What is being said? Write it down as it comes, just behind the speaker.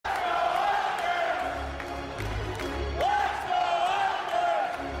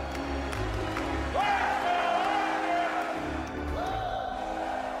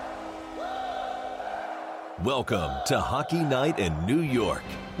Welcome to Hockey Night in New York,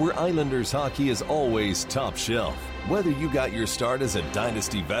 where Islanders hockey is always top shelf. Whether you got your start as a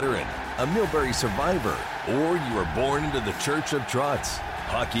Dynasty veteran, a Millbury survivor, or you were born into the Church of Trotz,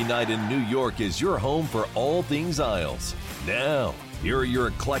 Hockey Night in New York is your home for all things Isles. Now, here are your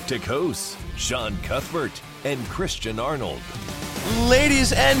eclectic hosts, Sean Cuthbert and Christian Arnold.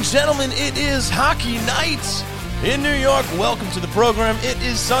 Ladies and gentlemen, it is Hockey Night in New York. Welcome to the program. It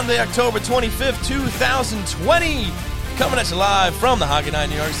is Sunday, October 25th, 2020. Coming at you live from the Hockey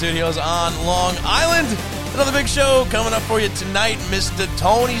Night New York studios on Long Island. Another big show coming up for you tonight. Mr.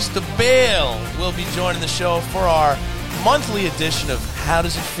 Tony Stabile will be joining the show for our monthly edition of How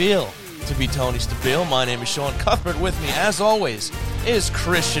Does It Feel to be Tony Stabile? My name is Sean Cuthbert. With me, as always, is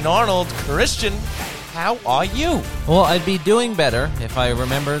Christian Arnold. Christian, how are you? Well, I'd be doing better if I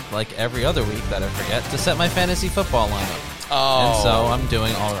remembered, like every other week that I forget, to set my fantasy football lineup. Oh. And so I'm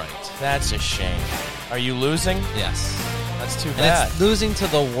doing all right. That's a shame. Are you losing? Yes. That's too And bad. it's losing to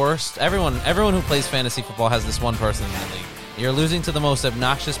the worst. Everyone who plays fantasy football has this one person in the league. You're losing to the most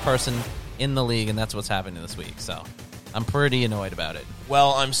obnoxious person in the league, and that's what's happening this week. So I'm pretty annoyed about it.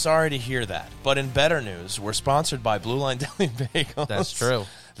 Well, I'm sorry to hear that. But in better news, we're sponsored by Blue Line Deli Bagels. That's true.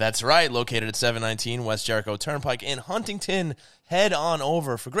 That's right, located at 719 West Jericho Turnpike in Huntington. Head on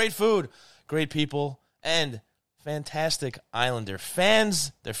over for great food, great people, and fantastic Islander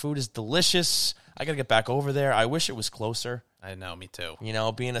fans. Their food is delicious. I got to get back over there. I wish it was closer. I know, me too. You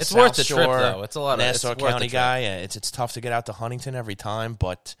know, being a It's South worth the Shore, trip, though. It's a lot of Nassau it's worth County the trip. guy, it's tough to get out to Huntington every time,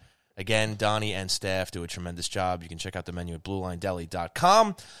 but again, Donnie and staff do a tremendous job. You can check out the menu at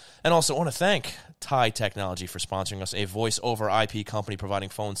BlueLineDeli.com. And also want to thank Thai Technology for sponsoring us, a voice-over IP company providing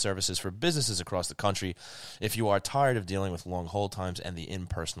phone services for businesses across the country. If you are tired of dealing with long hold times and the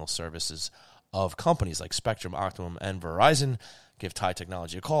impersonal services of companies like Spectrum, Optimum, and Verizon, give Thai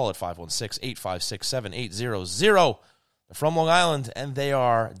Technology a call at 516-856-7800. They're from Long Island, and they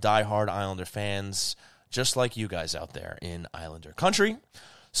are diehard Islander fans, just like you guys out there in Islander country.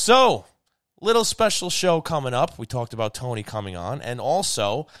 So, little special show coming up. We talked about Tony coming on, and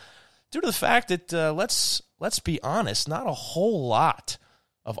also due to the fact that, let's be honest, not a whole lot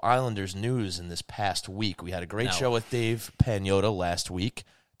of Islanders news in this past week. We had a great show with Dave Pagnotta last week,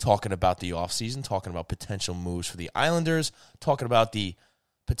 talking about the offseason, talking about potential moves for the Islanders, talking about the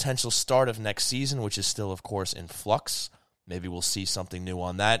potential start of next season, which is still, of course, in flux. Maybe we'll see something new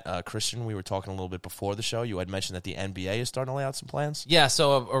on that. Christian, we were talking a little bit before the show. You had mentioned that the NBA is starting to lay out some plans. Yeah,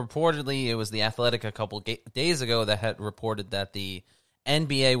 so reportedly it was The Athletic a couple days ago that had reported that the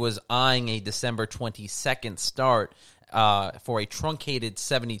NBA was eyeing a December 22nd start for a truncated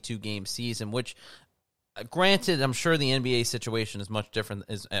 72-game season, which, granted, I'm sure the NBA situation is much different.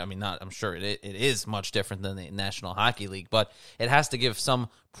 It is much different than the National Hockey League, but it has to give some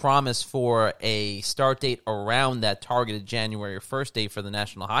promise for a start date around that targeted January 1st date for the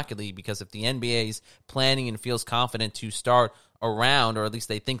National Hockey League, because if the NBA is planning and feels confident to start around, or at least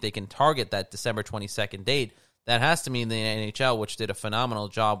they think they can target that December 22nd date, that has to mean the NHL, which did a phenomenal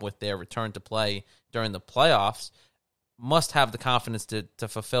job with their return to play during the playoffs, must have the confidence to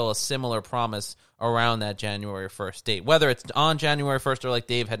fulfill a similar promise around that January 1st date. Whether it's on January 1st or like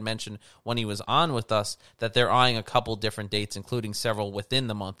Dave had mentioned when he was on with us, that they're eyeing a couple different dates, including several within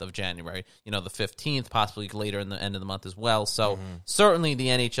the month of January. You know, the 15th, possibly later in the end of the month as well. So certainly the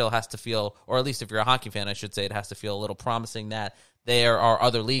NHL has to feel, or at least if you're a hockey fan, I should say, it has to feel a little promising that there are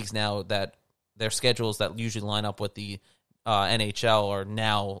other leagues now that their schedules that usually line up with the NHL are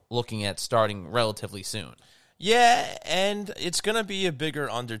now looking at starting relatively soon. Yeah, and it's going to be a bigger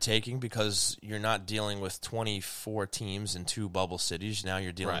undertaking because you're not dealing with 24 teams in 2 bubble cities. Now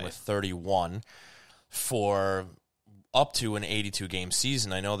you're dealing with 31 for up to an 82-game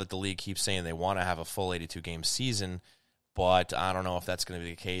season. I know that the league keeps saying they want to have a full 82-game season, but I don't know if that's going to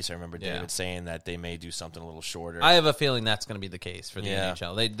be the case. I remember David saying that they may do something a little shorter. I have a feeling that's going to be the case for the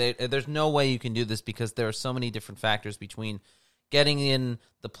NHL. There's no way you can do this because there are so many different factors between getting in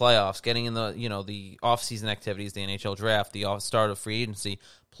the playoffs, getting in the off-season activities, the NHL draft, the start of free agency,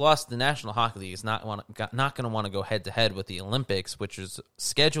 plus the National Hockey League is not going to want to go head-to-head with the Olympics, which is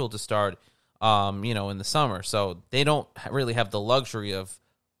scheduled to start in the summer. So they don't really have the luxury of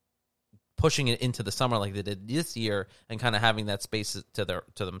pushing it into the summer like they did this year and kind of having that space to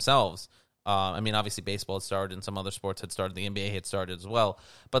themselves. Obviously baseball had started and some other sports had started. The NBA had started as well,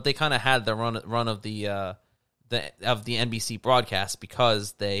 but they kind of had the run of the NBC broadcast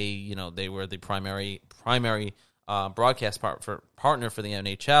because they were the primary broadcast partner for the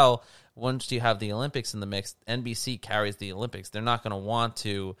NHL. Once you have the Olympics in the mix, NBC carries the Olympics. They're not going to want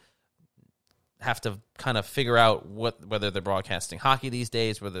to have to kind of figure out whether they're broadcasting hockey these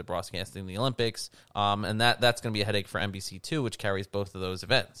days, whether they're broadcasting the Olympics, and that's going to be a headache for NBC too, which carries both of those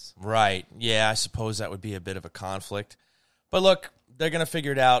events. Right. Yeah, I suppose that would be a bit of a conflict. But look, they're going to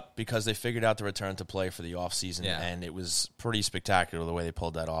figure it out because they figured out the return to play for the offseason, and it was pretty spectacular the way they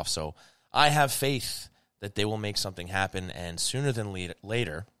pulled that off. So I have faith that they will make something happen, and sooner than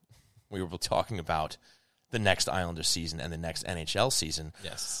later, we were talking about the next Islanders season and the next NHL season.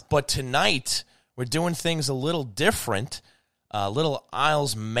 Yes. But tonight, we're doing things a little different, little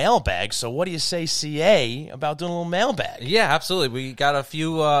Isles mailbag. So what do you say, CA, about doing a little mailbag? Yeah, absolutely. We got a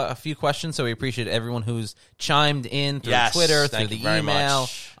few questions, so we appreciate everyone who's chimed in through Twitter, through the email,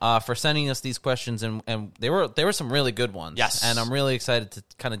 for sending us these questions, and they were some really good ones. Yes. And I'm really excited to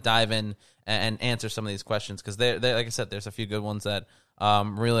kind of dive in and answer some of these questions because they like I said, there's a few good ones that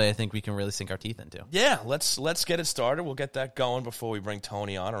really I think we can really sink our teeth into. Yeah, let's get it started. We'll get that going before we bring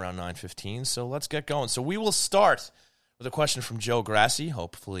Tony on around 9:15. So let's get going. So we will start with a question from Joe Grassi.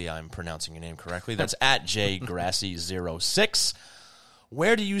 Hopefully I'm pronouncing your name correctly. That's at jgrassi06.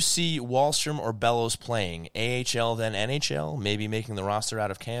 Where do you see Wahlstrom or Bellows playing? AHL, then NHL? Maybe making the roster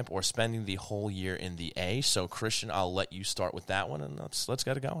out of camp or spending the whole year in the A? So, Christian, I'll let you start with that one, and let's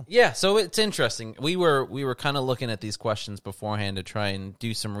get it going. Yeah, so it's interesting. We were kind of looking at these questions beforehand to try and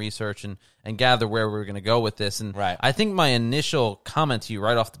do some research and gather where we were going to go with this. And right. I think my initial comment to you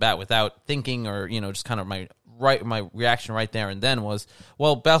right off the bat without thinking or, just kind of my reaction right there and then was,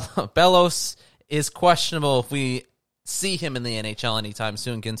 well, Bellows is questionable if we see him in the NHL anytime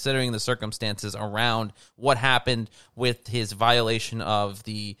soon, considering the circumstances around what happened with his violation of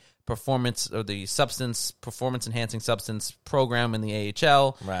the performance enhancing substance program in the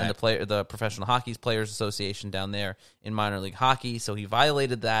AHL and the Professional Hockey Players Association down there in minor league hockey. So he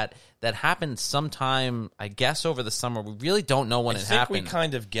violated that. That happened sometime, I guess, over the summer. We really don't know when it happened. We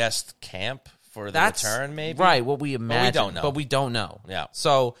kind of guessed camp for the return, maybe. Right, what we imagine. But we don't know. Yeah.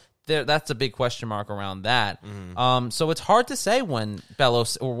 So that's a big question mark around that. So it's hard to say when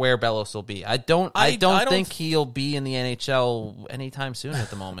Bellows or where Bellows will be. I don't think he'll be in the NHL anytime soon at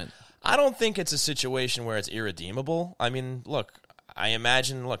the moment. I don't think it's a situation where it's irredeemable. I mean, look,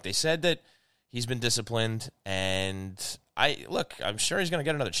 they said that he's been disciplined, and I'm sure he's going to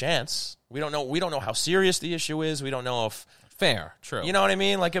get another chance. We don't know how serious the issue is. We don't know if fair, true. You know what I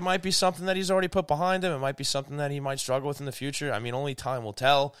mean? Like, it might be something that he's already put behind him. It might be something that he might struggle with in the future. I mean, only time will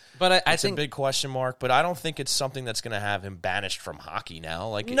tell. But I think it's a big question mark. But I don't think it's something that's going to have him banished from hockey now.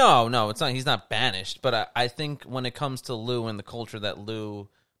 Like, no, it's not. He's not banished. But I think when it comes to Lou and the culture that Lou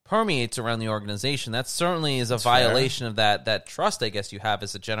permeates around the organization, that certainly is a violation of that trust, I guess, you have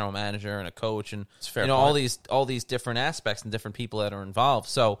as a general manager and a coach, and all these different aspects and different people that are involved.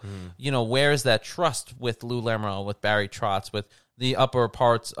 So, where is that trust with Lou Lamoriello, with Barry Trotz, with the upper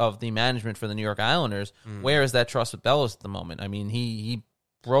parts of the management for the New York Islanders? Where is that trust with Bellows at the moment? I mean, he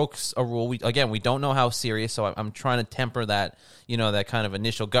broke a rule. We don't know how serious, so I'm trying to temper that, that kind of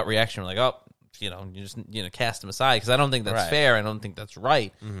initial gut reaction. We're like, you just cast him aside because I don't think that's fair. I don't think that's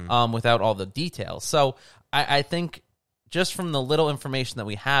right without all the details. So I think just from the little information that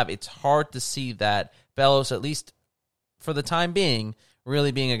we have, it's hard to see that Bellows, at least for the time being,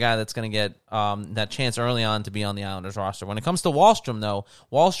 really being a guy that's going to get that chance early on to be on the Islanders roster. When it comes to Wahlstrom, though,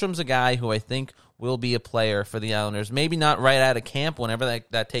 Wahlstrom's a guy who I think will be a player for the Islanders. Maybe not right out of camp whenever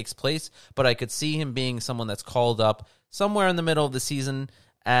that takes place, but I could see him being someone that's called up somewhere in the middle of the season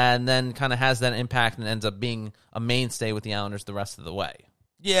and then kind of has that impact and ends up being a mainstay with the Islanders the rest of the way.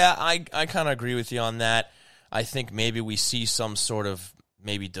 Yeah, I kind of agree with you on that. I think maybe we see some sort of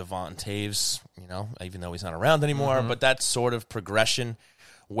maybe Devon Taves, even though he's not around anymore, but that sort of progression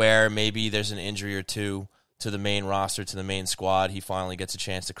where maybe there's an injury or two to the main roster, to the main squad. He finally gets a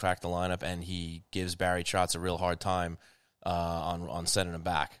chance to crack the lineup, and he gives Barry Trotz a real hard time on sending him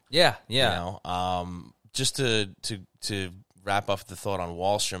back. Yeah. Just to wrap up the thought on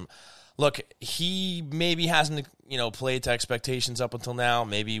Wahlstrom. Look, he maybe hasn't, played to expectations up until now.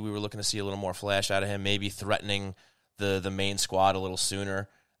 Maybe we were looking to see a little more flash out of him, maybe threatening the main squad a little sooner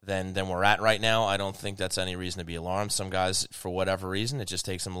than we're at right now. I don't think that's any reason to be alarmed. Some guys, for whatever reason, it just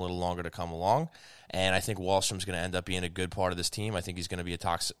takes them a little longer to come along. And I think Wahlstrom's going to end up being a good part of this team. I think he's going to be a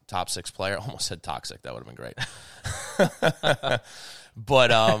top six player. I almost said toxic. That would have been great.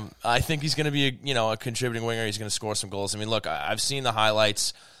 But I think he's going to be a contributing winger. He's going to score some goals. I mean, look, I've seen the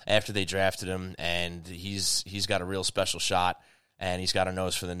highlights after they drafted him, and he's got a real special shot, and he's got a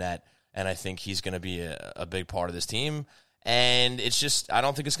nose for the net, and I think he's going to be a big part of this team. And it's just, I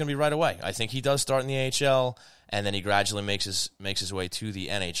don't think it's going to be right away. I think he does start in the AHL, and then he gradually makes his way to the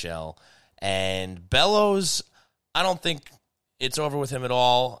NHL. And Bellows, I don't think it's over with him at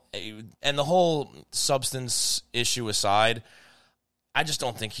all. And the whole substance issue aside, I just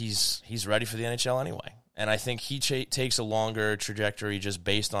don't think he's ready for the NHL anyway. And I think he takes a longer trajectory just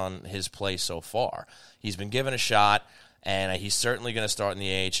based on his play so far. He's been given a shot, and he's certainly going to start in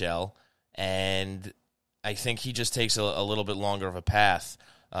the AHL. And I think he just takes a little bit longer of a path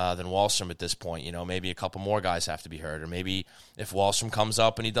than Wahlstrom at this point. You know, maybe a couple more guys have to be hurt, or maybe if Wahlstrom comes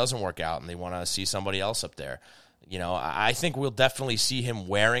up and he doesn't work out and they want to see somebody else up there. You know, I think we'll definitely see him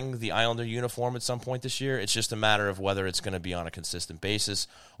wearing the Islander uniform at some point this year. It's just a matter of whether it's going to be on a consistent basis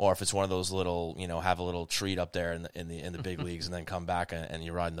or if it's one of those little, you know, have a little treat up there in the big leagues and then come back and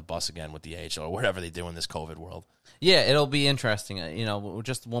you're riding the bus again with the AHL or whatever they do in this COVID world. Yeah, it'll be interesting. You know,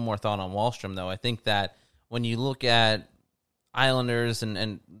 just one more thought on Wahlstrom, though. I think that when you look at Islanders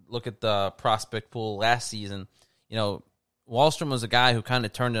and look at the prospect pool last season, you know, Wahlstrom was a guy who kind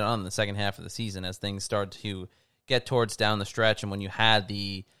of turned it on in the second half of the season as things started to get towards down the stretch, and when you had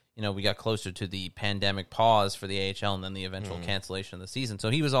we got closer to the pandemic pause for the AHL and then the eventual cancellation of the season. So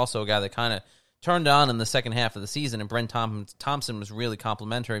he was also a guy that kind of turned on in the second half of the season, and Brent Thompson was really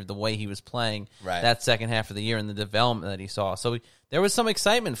complimentary of the way he was playing that second half of the year and the development that he saw. So there was some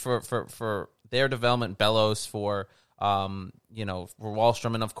excitement for their development, Bellows, for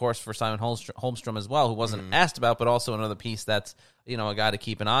Wahlstrom, and of course for Simon Holmstrom as well, who wasn't asked about, but also another piece that's, you know, a guy to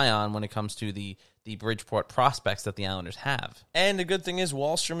keep an eye on when it comes to the Bridgeport prospects that the Islanders have. And the good thing is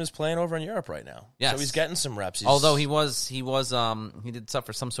Wahlstrom is playing over in Europe right now. Yes. So he's getting some reps. Although he did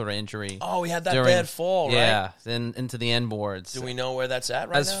suffer some sort of injury. Oh, he had that bad fall, right? Yeah, into the end boards. Do we know where that's at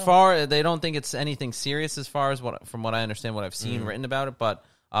right now? They don't think it's anything serious as far as from what I understand, what I've seen written about it, but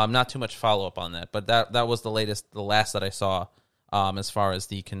not too much follow-up on that. But that was the last that I saw as far as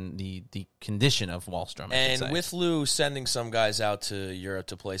the condition of Wahlstrom. And with Lou sending some guys out to Europe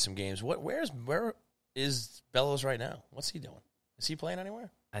to play some games, where is Bellows right now? What's he doing? Is he playing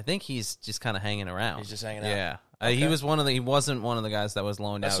anywhere? I think he's just kind of hanging around. He's just hanging out. Yeah, okay. He wasn't one of the guys that was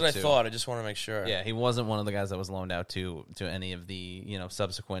loaned out. That's what I thought. I just want to make sure. Yeah, he wasn't one of the guys that was loaned out to any of the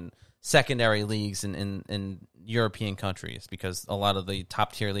subsequent secondary leagues in European countries, because a lot of the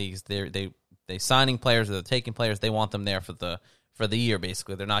top tier leagues they signing players or they're taking players, they want them there for the year.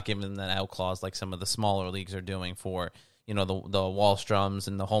 Basically, they're not giving them that out clause like some of the smaller leagues are doing for the Wahlstroms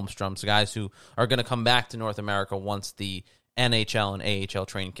and the Holmstroms, guys who are going to come back to North America once the NHL and AHL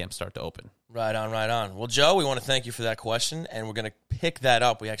training camps start to open. Right on. Well, Joe, we want to thank you for that question, and we're going to pick that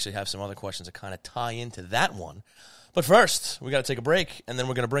up. We actually have some other questions that kind of tie into that one. But first, we got to take a break, and then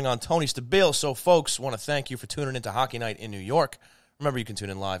we're going to bring on Tony Stabile. So, folks, want to thank you for tuning into Hockey Night in New York. Remember, you can tune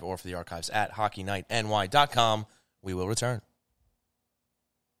in live or for the archives at HockeyNightNY.com. We will return.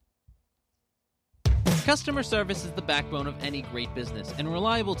 Customer service is the backbone of any great business, and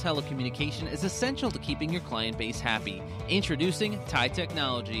reliable telecommunication is essential to keeping your client base happy. Introducing TIE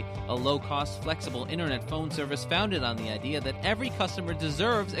Technology, a low-cost, flexible internet phone service founded on the idea that every customer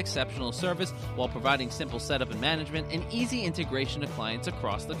deserves exceptional service while providing simple setup and management and easy integration to clients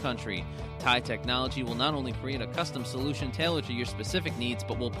across the country. TIE Technology will not only create a custom solution tailored to your specific needs,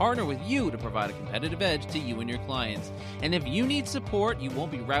 but will partner with you to provide a competitive edge to you and your clients. And if you need support, you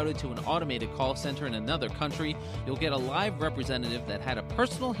won't be routed to an automated call center in another country. You'll get a live representative that had a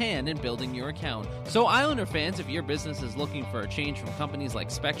personal hand in building your account. So Islander fans, if your business is looking for a change from companies like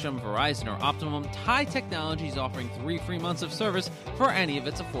Spectrum, Verizon, or Optimum, TIE Technology is offering 3 free months of service for any of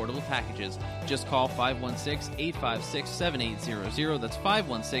its affordable packages. Just call 516-856-7800. That's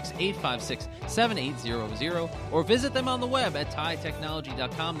 516-856-7800. Or visit them on the web at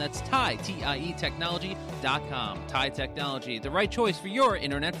TIEtechnology.com. That's TIE, T-I-E Technology.com. TIE Technology, the right choice for your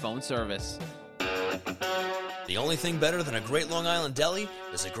internet phone service. The only thing better than a great Long Island deli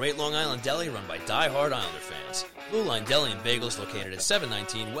is a great Long Island deli run by die-hard Islander fans. Blue Line Deli and Bagels, located at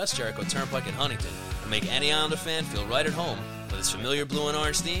 719 West Jericho Turnpike in Huntington, will make any Islander fan feel right at home with its familiar blue and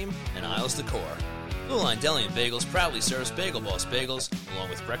orange theme and Isles decor. Blue Line Deli and Bagels proudly serves Bagel Boss bagels, along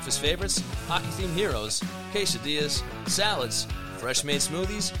with breakfast favorites, hockey-themed heroes, quesadillas, salads, fresh-made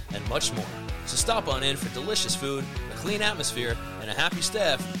smoothies, and much more. So stop on in for delicious food, a clean atmosphere, and a happy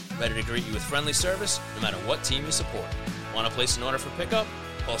staff ready to greet you with friendly service no matter what team you support. Want to place an order for pickup?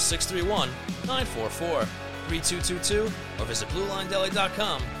 Call 631-944-3222 or visit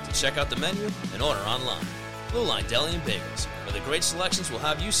BlueLineDeli.com to check out the menu and order online. Blue Line Deli and Bagels, where the great selections will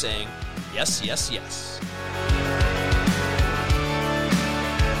have you saying, yes, yes, yes.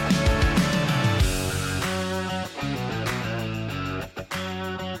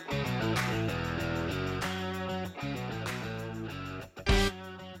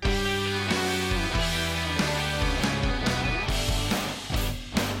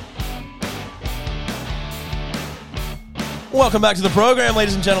 Welcome back to the program,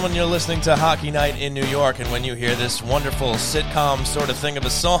 ladies and gentlemen. You're listening to Hockey Night in New York, and when you hear this wonderful sitcom sort of thing of a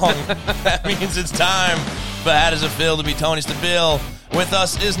song, that means it's time for How Does It Feel to be Tony Stabile. With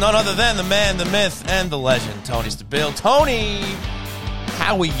us is none other than the man, the myth, and the legend, Tony Stabile. Tony,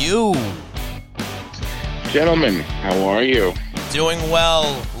 how are you? Gentlemen, how are you? Doing well.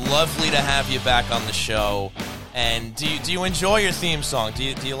 Lovely to have you back on the show. And do you enjoy your theme song? Do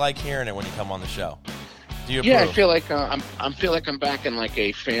you like hearing it when you come on the show? Do you approve? Yeah, I feel like I'm back in like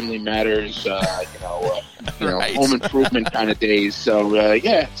a Family Matters, Right. home improvement kind of days. So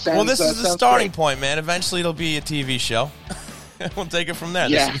yeah, sounds, well, this is the starting great. point, man. Eventually, it'll be a TV show. We'll take it from there.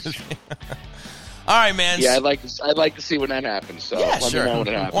 Yeah. All right, man. Yeah, I'd like to see when that happens. So Yeah, let sure. me know when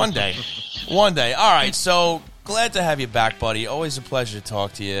it happens. One day. All right. So glad to have you back, buddy. Always a pleasure to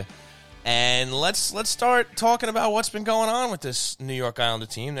talk to you. And let's start talking about what's been going on with this New York Islander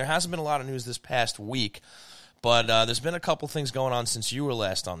team. There hasn't been a lot of news this past week, but there's been a couple things going on since you were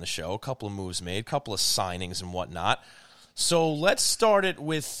last on the show. A couple of moves made, a couple of signings and whatnot. So let's start it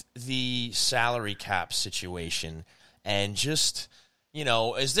with the salary cap situation. And just,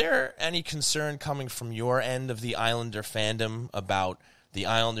 is there any concern coming from your end of the Islander fandom about the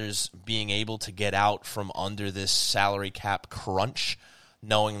Islanders being able to get out from under this salary cap crunch,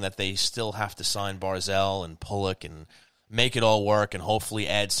 knowing that they still have to sign Barzal and Pulock and make it all work and hopefully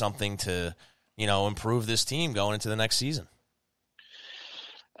add something to, improve this team going into the next season?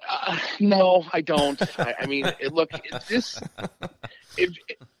 No, I don't. I mean, look, because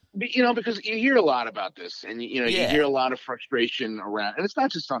you hear a lot about this, and you hear a lot of frustration around, and it's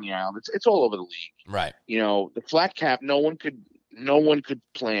not just on the island; it's all over the league. Right. The flat cap, no one could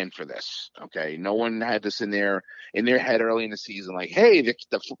plan for this. Okay, no one had this in their head early in the season. Like, hey,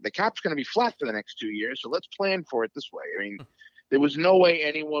 the cap's going to be flat for the next 2 years, so let's plan for it this way. I mean, there was no way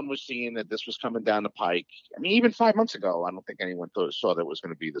anyone was seeing that this was coming down the pike. I mean, even 5 months ago, I don't think anyone saw that it was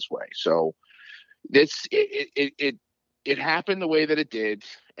going to be this way. So it happened the way that it did,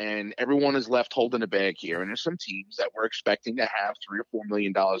 and everyone is left holding the bag here. And there's some teams that were expecting to have $3 or $4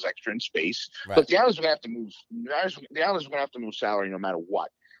 million extra in space, right. But the Islanders are going to have to move. The Islanders are going to have to move salary no matter what.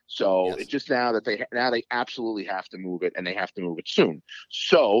 So Yes. It's just now that they absolutely have to move it, and they have to move it soon.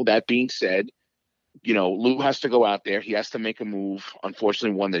 So that being said, Lou has to go out there. He has to make a move.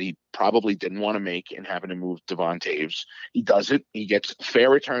 Unfortunately, one that he probably didn't want to make, and having to move Devon Taves. He does it. He gets a fair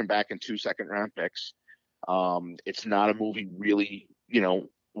return back in 2 second-round picks. It's not a move he really,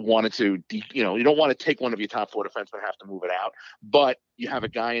 wanted to, you don't want to take one of your top 4 defensemen and have to move it out. But you have a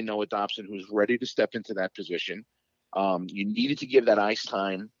guy in Noah Dobson who's ready to step into that position. You needed to give that ice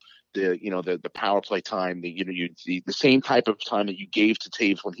time, the power play time, the same type of time that you gave to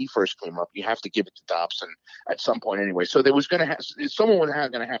Taves when he first came up. You have to give it to Dobson at some point anyway. So there was someone was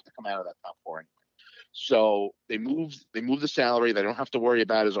going to have to come out of that top 4 anyway. So they moved the salary. They don't have to worry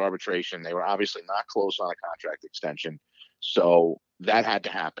about his arbitration. They were obviously not close on a contract extension. So that had to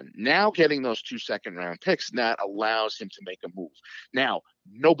happen. Now getting those 2 second-round picks, that allows him to make a move. Now,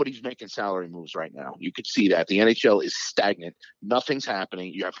 nobody's making salary moves right now. You could see that. The NHL is stagnant. Nothing's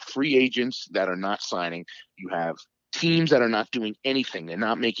happening. You have free agents that are not signing. You have teams that are not doing anything. They're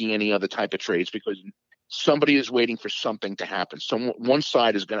not making any other type of trades because somebody is waiting for something to happen. One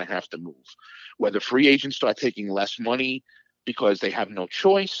side is going to have to move. Whether free agents start taking less money because they have no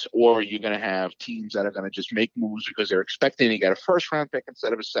choice, or you're going to have teams that are going to just make moves because they're expecting to get a first-round pick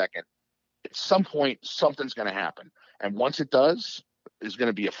instead of a second. At some point, something's going to happen. And once it does, there's going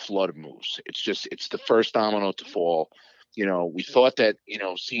to be a flood of moves. It's the first domino to fall. We thought that,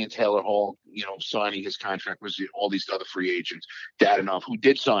 seeing Taylor Hall, signing his contract was all these other free agents. Dadonov, who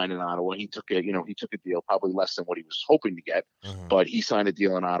did sign in Ottawa, he took a deal probably less than what he was hoping to get, but he signed a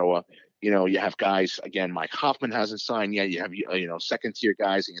deal in Ottawa. You have guys, again, Mike Hoffman hasn't signed yet. You have, second-tier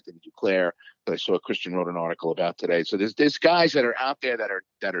guys, Anthony Duclair, that I saw Christian wrote an article about today. So there's guys that are out there that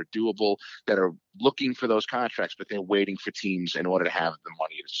are doable, that are looking for those contracts, but they're waiting for teams in order to have the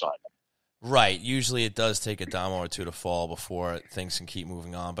money to sign them. Right. Usually it does take a domino or two to fall before things can keep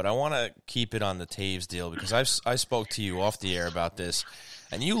moving on. But I want to keep it on the Taves deal because I spoke to you off the air about this,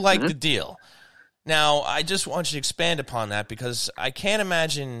 and you like the deal. Now, I just want you to expand upon that because I can't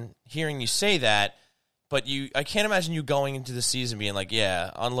imagine hearing you say that, but I can't imagine you going into the season being like,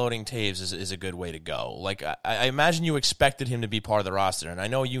 yeah, unloading Taves is a good way to go. Like, I imagine you expected him to be part of the roster, and I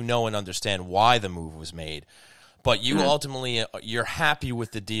know you know and understand why the move was made, but you ultimately, you're happy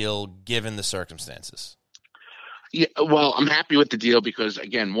with the deal given the circumstances. Yeah, well, I'm happy with the deal because,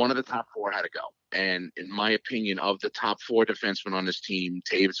 again, one of the top 4 had to go. And in my opinion, of the top 4 defensemen on this team,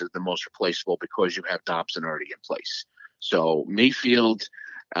 Taves is the most replaceable because you have Dobson already in place. So Mayfield,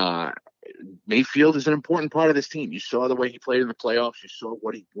 Mayfield is an important part of this team. You saw the way he played in the playoffs. You saw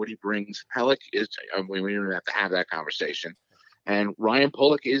what he brings. Pelech is. We don't even have to have that conversation. And Ryan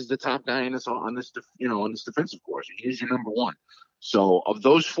Pulock is the top guy on this defensive course. He is your number one. So of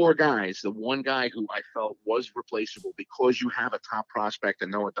those four guys, the one guy who I felt was replaceable because you have a top prospect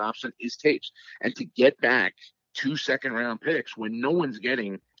and Noah Dobson is Taves. And to get back 2 second-round picks when no one's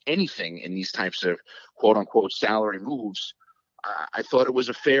getting anything in these types of quote unquote salary moves, I thought it was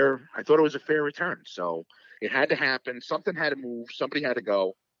a fair return. So it had to happen. Something had to move. Somebody had to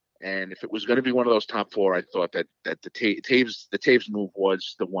go. And if it was going to be one of those top four, I thought that the Taves move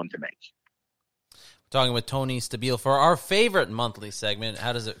was the one to make. Talking with Tony Stabile for our favorite monthly segment.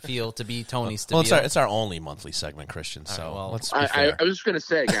 How does it feel to be Tony Stabile? Well, it's our only monthly segment, Christian. So right, well, let's be fair. I was just going to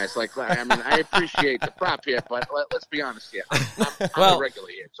say, guys, I appreciate the prop here, but let's be honest here. I'm a regular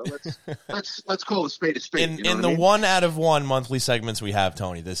here, so let's call a spade a spade. In the 1 out of 1 monthly segments we have,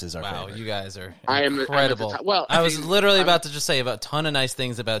 Tony, this is our favorite. Wow, you guys are incredible. I was literally about to just say a ton of nice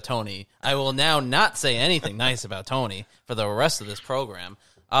things about Tony. I will now not say anything nice about Tony for the rest of this program.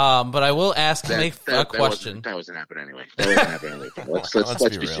 But I will ask a question. That wasn't happening anyway.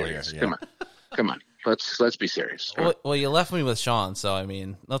 Let's be serious. Yeah. Come on. Let's be serious. Well, you left me with Sean, so I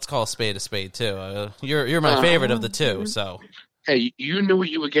mean, let's call a spade too. You're my favorite of the two. So hey, you knew what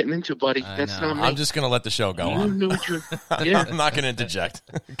you were getting into, buddy. That's not me. I'm just gonna let the show go on. Knew what you. Yeah. I'm not gonna interject.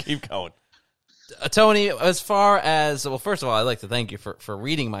 Keep going. Tony, as far as, well, first of all, I'd like to thank you for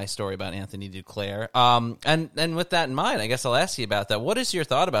reading my story about Anthony Duclair. And with that in mind, I guess I'll ask you about that. What is your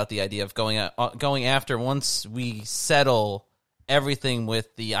thought about the idea of going after, once we settle everything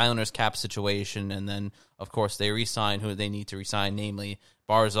with the Islanders cap situation, and then, of course, they re-sign who they need to re-sign, namely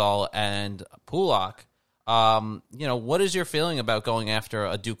Barzal and Pulock? What is your feeling about going after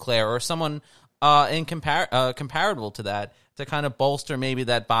a Duclair or someone comparable to that, to kind of bolster maybe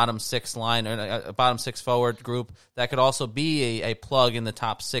that bottom six line or a bottom six forward group that could also be a plug in the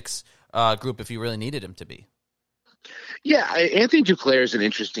top six group if you really needed him to be? Yeah, Anthony Duclair is an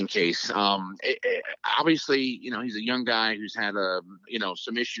interesting case. Obviously, he's a young guy who's had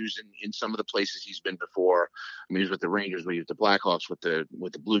some issues in some of the places he's been before. I mean, he was with the Rangers, he was with the Blackhawks, with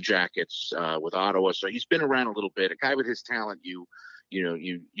the Blue Jackets, with Ottawa. So he's been around a little bit. A guy with his talent, you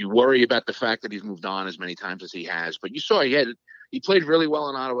worry about the fact that he's moved on as many times as he has, but you saw he played really well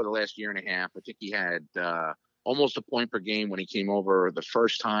in Ottawa the last year and a half. I think he had almost a point per game when he came over the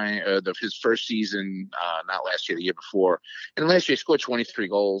first time, his first season, not last year, the year before. And last year he scored 23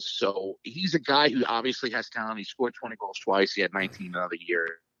 goals. So he's a guy who obviously has talent. He scored 20 goals twice. He had 19 another year.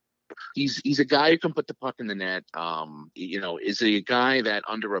 He's a guy who can put the puck in the net. Is he a guy that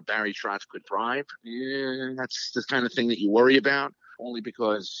under a Barry Trotz could thrive? Yeah, that's the kind of thing that you worry about. Only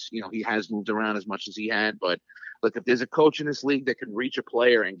because, he has moved around as much as he had. But look, if there's a coach in this league that can reach a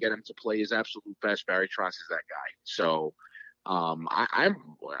player and get him to play his absolute best, Barry Trotz is that guy. So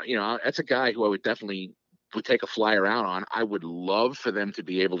that's a guy who I would definitely take a flyer out on. I would love for them to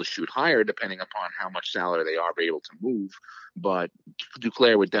be able to shoot higher depending upon how much salary they are able to move. But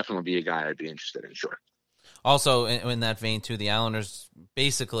Duclair would definitely be a guy I'd be interested in, sure. Also, in that vein, too, the Islanders,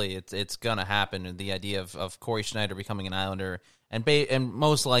 basically, it's going to happen. The idea of Corey Schneider becoming an Islander and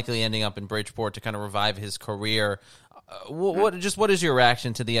most likely ending up in Bridgeport to kind of revive his career. What is your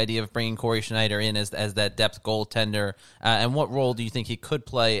reaction to the idea of bringing Corey Schneider in as that depth goaltender? And what role do you think he could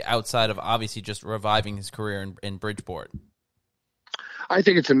play outside of obviously just reviving his career in Bridgeport? I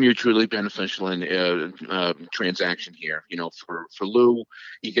think it's a mutually beneficial transaction here. For Lou,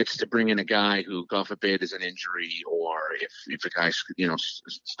 he gets to bring in a guy who, God forbid, is an injury, or if a guy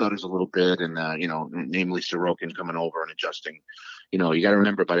stutters a little bit, and namely Sorokin coming over and adjusting. You got to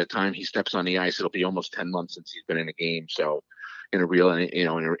remember, by the time he steps on the ice, it'll be almost 10 months since he's been in a game. So in a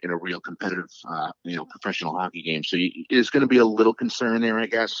real competitive professional hockey game. So there's going to be a little concern there, I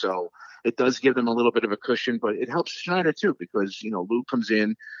guess. So it does give them a little bit of a cushion, but it helps Schneider too, because, Lou comes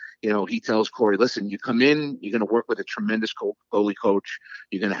in, he tells Corey, listen, you come in, you're going to work with a tremendous goalie coach.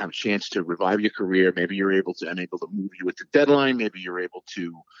 You're going to have a chance to revive your career. Maybe you're able to move you at the deadline. Maybe you're able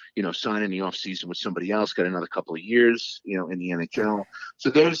to, sign in the off season with somebody else, get another couple of years, in the NHL.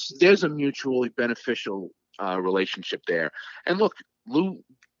 So there's a mutually beneficial relationship there. And look, Lou,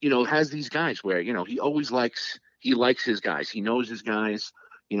 has these guys where, he always likes his guys. He knows his guys.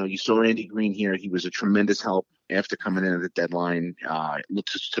 You saw Andy Green here. He was a tremendous help after coming in at the deadline,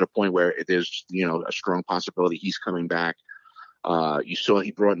 to the point where there's, a strong possibility he's coming back. You saw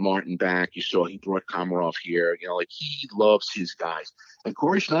he brought Martin back. You saw he brought Komarov here. He loves his guys. And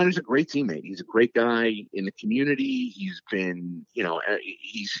Corey Schneider's a great teammate. He's a great guy in the community. He's been,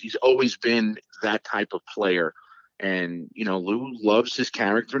 he's always been that type of player. And, Lou loves his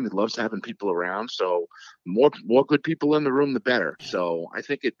character and he loves having people around. So more good people in the room, the better. So I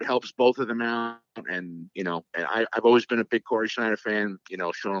think it helps both of them out. And, I've always been a big Corey Schneider fan.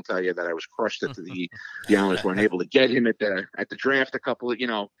 Sean will tell you that I was crushed that the Islanders weren't able to get him at the draft a couple of,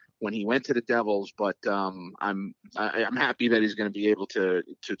 when he went to the Devils. But I'm happy that he's going to be able to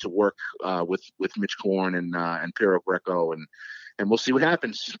work with Mitch Korn and Piero Greco, and we'll see what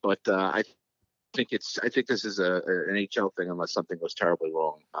happens. But I think this is an NHL thing unless something goes terribly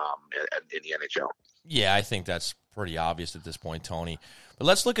wrong in the NHL. Yeah, I think that's pretty obvious at this point, Tony. But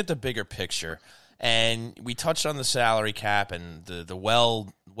let's look at the bigger picture. And we touched on the salary cap and the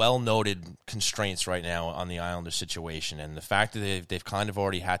well-noted constraints right now on the Islanders situation, and the fact that they've kind of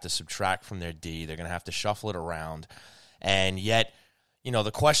already had to subtract from their D. They're going to have to shuffle it around. And yet,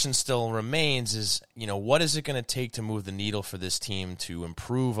 the question still remains is, what is it going to take to move the needle for this team to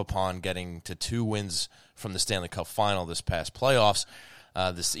improve upon getting to 2 wins from the Stanley Cup final this past playoffs,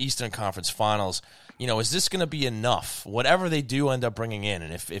 this Eastern Conference Finals? Is this going to be enough? Whatever they do end up bringing in,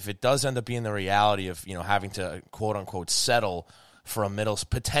 and if it does end up being the reality of, having to, quote-unquote, settle for a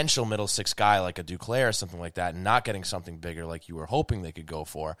potential middle six guy like a Duclair or something like that and not getting something bigger like you were hoping they could go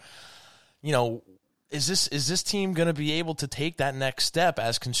for, is this team going to be able to take that next step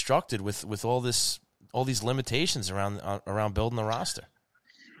as constructed with all these limitations around building the roster?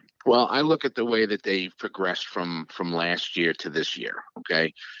 Well, I look at the way that they've progressed from last year to this year.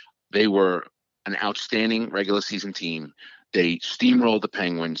 Okay, they were an outstanding regular season team. They steamrolled the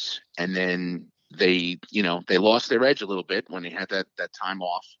Penguins, and then they lost their edge a little bit when they had that time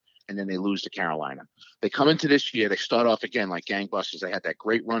off, and then they lose to Carolina. They come into this year, they start off again like gangbusters. They had that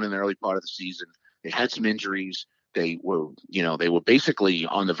great run in the early part of the season. They had some injuries. They were basically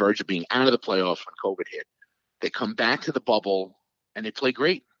on the verge of being out of the playoffs when COVID hit. They come back to the bubble and they play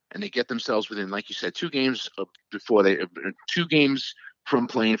great, and they get themselves within, like you said, 2 games from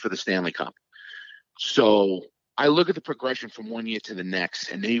playing for the Stanley Cup. So I look at the progression from one year to the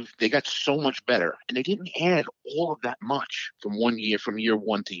next, and they got so much better, and they didn't add all of that much from year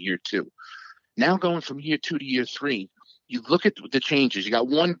 1 to year 2. Now going from year 2 to year 3, you look at the changes. You got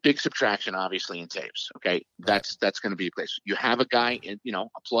one big subtraction, obviously, in Taves. Okay, that's going to be a place. You have a guy, a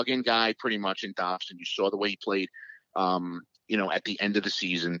plug-in guy, pretty much in Dobson. You saw the way he played, at the end of the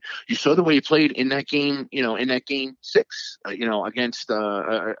season. You saw the way he played in that game, in that game 6, against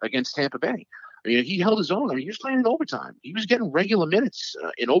Tampa Bay. I mean, he held his own. I mean, he was playing in overtime. He was getting regular minutes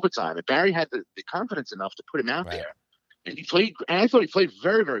in overtime, and Barry had the confidence enough to put him out there. And he played. And I thought he played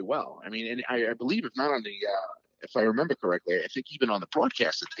very, very well. I mean, and I believe, if not on the if I remember correctly, I think even on the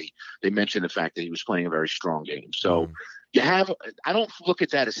broadcast that they mentioned the fact that he was playing a very strong game. So I don't look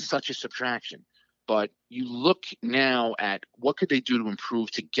at that as such a subtraction, but you look now at what could they do to improve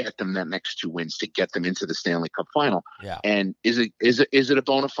to get them that next 2 wins, to get them into the Stanley Cup final. Yeah. And is it a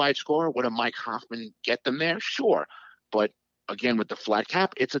bona fide scorer? Would a Mike Hoffman get them there? Sure. But again, with the flat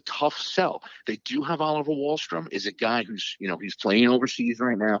cap, it's a tough sell. They do have Oliver Wahlstrom, is a guy who's, he's playing overseas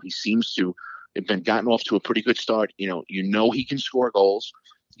right now. He seems to have been gotten off to a pretty good start. He can score goals.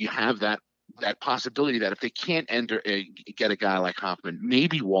 You have that possibility that if they can't get a guy like Hoffman,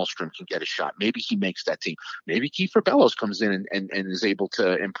 maybe Wahlstrom can get a shot. Maybe he makes that team. Maybe Kiefer Bellows comes in and is able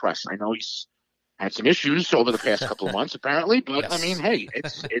to impress. I know he's had some issues over the past couple of months, apparently, but Yes. I mean, hey,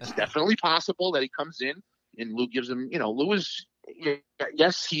 it's definitely possible that he comes in and Lou gives him, Lou is,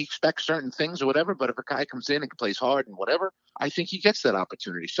 yes, he expects certain things or whatever, but if a guy comes in and plays hard and whatever, I think he gets that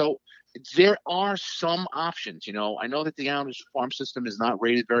opportunity. So there are some options. I know that the Islanders farm system is not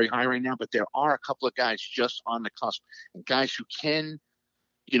rated very high right now, but there are a couple of guys just on the cusp, and guys who can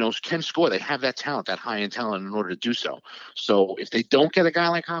score. They have that talent, that high-end talent in order to do so. So if they don't get a guy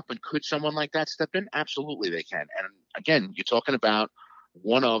like Hoffman, could someone like that step in? Absolutely they can. And again, you're talking about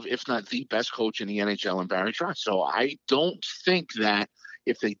one of, if not the best coach in the NHL in Barry Trotz. So I don't think that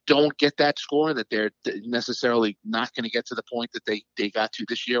if they don't get that score, that they're necessarily not going to get to the point that they got to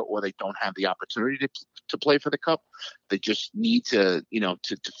this year, or they don't have the opportunity to play for the Cup. They just need to,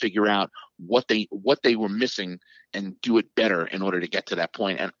 to figure out what they were missing and do it better in order to get to that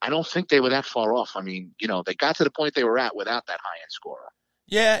point. And I don't think they were that far off. I mean, they got to the point they were at without that high-end scorer.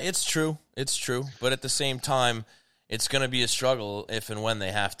 Yeah, it's true. It's true. But at the same time, it's going to be a struggle if and when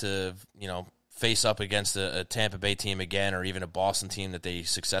they have to, face up against a Tampa Bay team again, or even a Boston team that they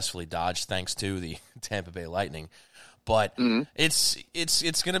successfully dodged thanks to the Tampa Bay Lightning. But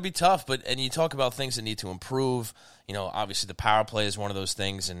it's going to be tough. And you talk about things that need to improve. Obviously the power play is one of those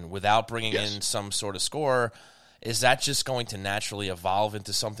things, and without bringing in some sort of scorer, is that just going to naturally evolve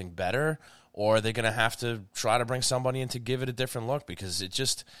into something better, or are they going to have to try to bring somebody in to give it a different look? Because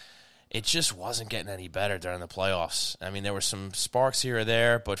it just wasn't getting any better during the playoffs. I mean, there were some sparks here or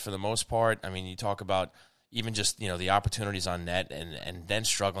there, but for the most part, I mean, you talk about even just, the opportunities on net and then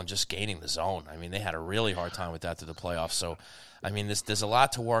struggling just gaining the zone. I mean, they had a really hard time with that through the playoffs. So, I mean, there's a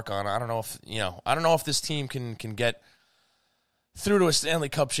lot to work on. I don't know if this team can get through to a Stanley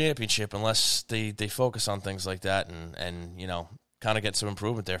Cup championship unless they focus on things like that and kind of get some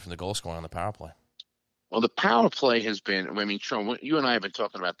improvement there from the goal scoring on the power play. Well, the power play has been, I mean, Sean, you and I have been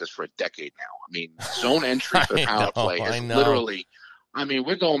talking about this for a decade now. I mean, zone entry for the power play is literally, I mean,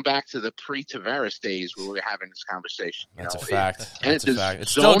 we're going back to the pre-Tavares days where we were having this conversation. That's a fact. It's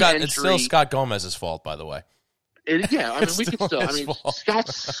still Scott Gomez's fault, by the way. I mean, we can still, I mean,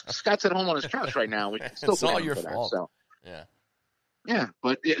 Scott's at home on his couch right now. We can still it's all your fault. That, so. Yeah. Yeah,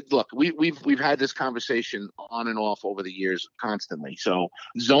 but look, we've had this conversation on and off over the years constantly. So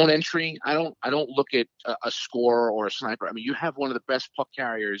zone entry, I don't look at a scorer or a sniper. I mean, you have one of the best puck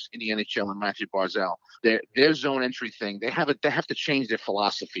carriers in the NHL in Matthew Barzal. Their zone entry thing, they have to change their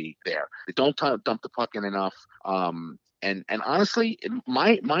philosophy there. They don't dump the puck in enough. And honestly,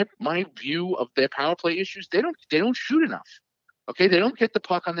 my view of their power play issues, they don't shoot enough. Okay, they don't get the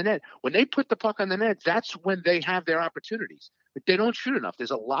puck on the net. When they put the puck on the net, that's when they have their opportunities. But they don't shoot enough.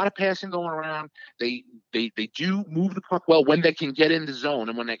 There's a lot of passing going around. They do move the puck well when they can get in the zone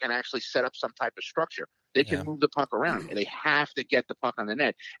and when they can actually set up some type of structure. They can move the puck around, and they have to get the puck on the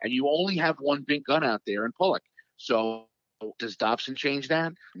net. And you only have one big gun out there in Pulock. So does Dobson change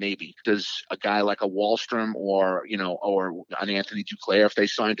that? Maybe. Does a guy like a Wahlstrom or an Anthony Duclair, if they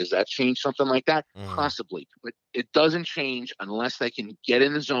sign, does that change something like that? Possibly. But it doesn't change unless they can get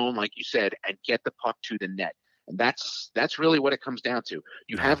in the zone, like you said, and get the puck to the net. And that's really what it comes down to.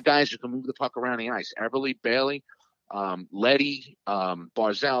 You have guys who can move the puck around the ice. Eberle, Bailey, Leddy,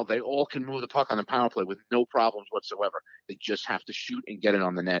 Barzal, they all can move the puck on the power play with no problems whatsoever. They just have to shoot and get it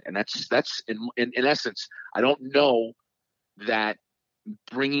on the net. And that's in essence, I don't know that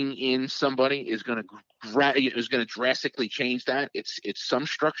bringing in somebody is going to drastically change that. It's some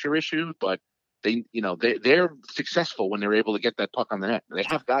structure issue, but they're successful when they're able to get that puck on the net. They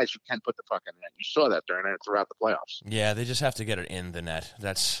have guys who can put the puck on the net. You saw that throughout the playoffs. Yeah, they just have to get it in the net.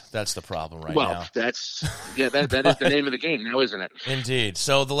 That's the problem now. Well, that is the name of the game now, isn't it? Indeed.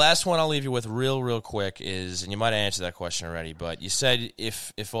 So the last one I'll leave you with real quick is, and you might have answered that question already, but you said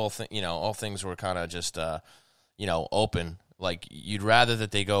if all things were kind of just open, like you'd rather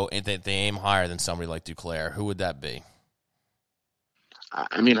that they aim higher than somebody like Duclair. Who would that be?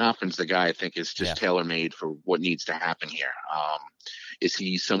 I mean, Hoffman's the guy I think is just tailor-made for what needs to happen here. Is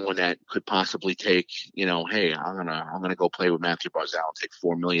he someone that could possibly take, hey, I'm gonna go play with Matthew Barzal and take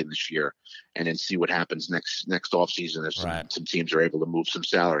 $4 million this year, and then see what happens next offseason if some teams are able to move some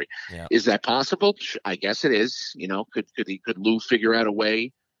salary. Yeah. Is that possible? I guess it is. Could Lou figure out a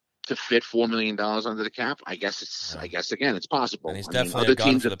way to fit $4 million under the cap? I guess it's possible. And he's definitely other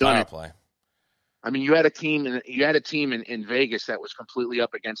teams have done it. I mean, you had a team in Vegas that was completely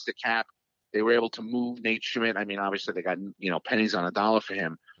up against the cap. They were able to move Nate Schmidt. I mean, obviously they got pennies on a dollar for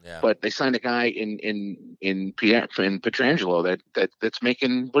him, but they signed a guy in Pietrangelo that's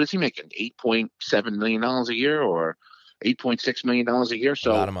making, what is he making? $8.7 million a year or $8.6 million a year.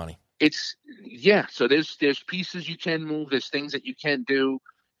 So a lot of money. So there's pieces you can move. There's things that you can do.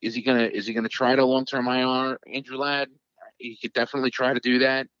 Is he gonna try to long-term IR Andrew Ladd? He could definitely try to do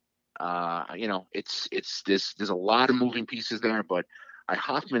that. There's a lot of moving pieces there, but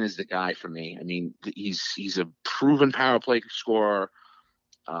Hoffman is the guy for me. I mean, he's a proven power play scorer.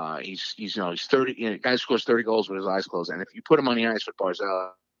 He's 30. Guy scores 30 goals with his eyes closed, and if you put him on the ice with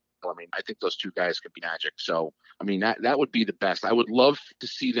Barzal, I mean, I think those two guys could be magic. So, I mean, that would be the best. I would love to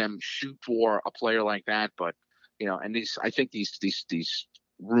see them shoot for a player like that, but and I think these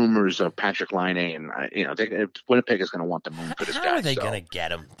rumors of Patrick Laine and Winnipeg is going to want to move for this guy. How are they going to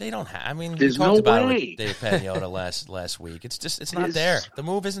get him? They don't have. I mean, there's we talked about way. It with Dave Pagnotta last week. It's not there. The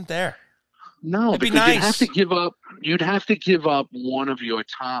move isn't there. No, it'd be because nice. You'd have to give up one of your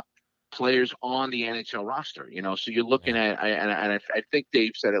top players on the NHL roster. So you're looking at, and I think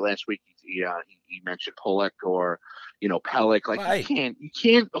Dave said it last week. He mentioned Pulock or Pelech. Like you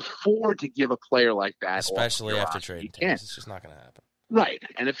can't afford to give a player like that, especially after trading. It's just not going to happen. Right,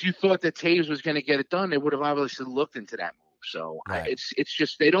 and if you thought that Taves was going to get it done, they would have obviously looked into that move. So it's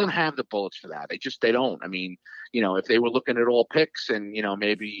just they don't have the bullets for that. They don't. I mean, if they were looking at all picks and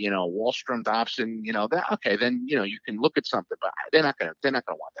maybe Wahlstrom, Dobson, then you can look at something, but they're not going to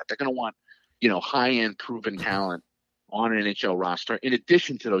want that. They're going to want high end proven talent on an NHL roster, in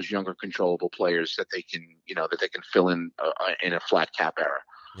addition to those younger controllable players that they can fill in a flat cap era.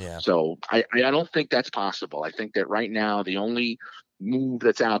 Yeah. So I don't think that's possible. I think that right now the only move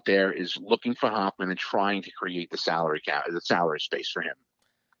that's out there is looking for Hoffman and trying to create the salary space for him.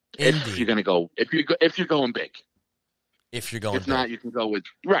 If you're going to go, if you're going big. If you're going If not, you can go with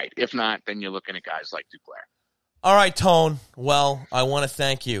right. If not, then you're looking at guys like Duclair. All right, Tone. Well, I want to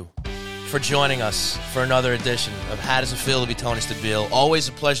thank you for joining us for another edition of How Does It Feel to Be Tony Stabile. Always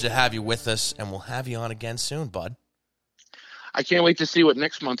a pleasure to have you with us, and we'll have you on again soon, bud. I can't wait to see what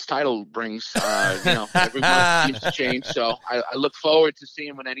next month's title brings. Every month seems to change, so I look forward to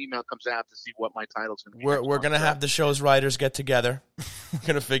seeing when that email comes out to see what my title's going to be. We're going to have the show's writers get together. We're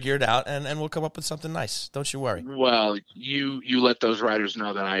going to figure it out, and we'll come up with something nice. Don't you worry. Well, you let those writers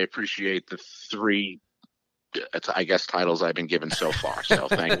know that I appreciate the 3, I guess, titles I've been given so far. So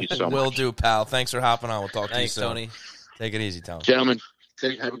thank you so much. Will do, pal. Thanks for hopping on. We'll talk to you soon. Tony. Take it easy, Tony. Gentlemen,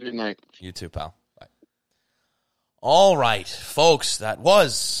 have a good night. You too, pal. Bye. All right, folks, that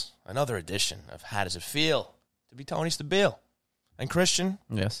was another edition of How Does It Feel to Be Tony Stabile. And Christian,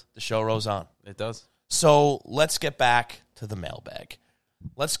 Yes, the show rolls on. it does. So let's get back to the mailbag.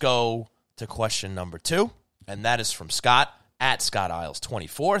 Let's go to question number 2, and that is from Scott at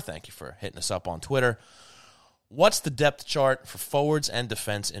ScottIsles24. Thank you for hitting us up on Twitter. What's the depth chart for forwards and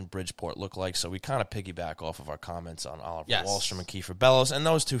defense in Bridgeport look like? So we kind of piggyback off of our comments on Oliver Wahlstrom and Kiefer Bellows, and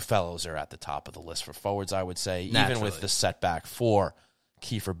those two fellows are at the top of the list for forwards, I would say, even with the setback for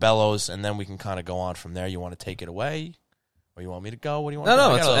Kiefer Bellows, and then we can kind of go on from there. You want to take it away? Or you want me to go? What do you want to do?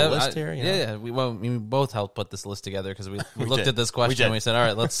 No, I got a list here. Yeah. We both helped put this list together because we looked at this question and we said, all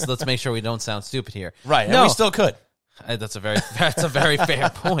right, let's make sure we don't sound stupid here. Right, and we still could. That's a very fair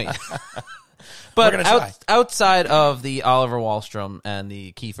point. But outside of the Oliver Wahlstrom and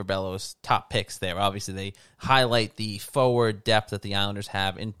the Kiefer Bellows top picks there, obviously they highlight the forward depth that the Islanders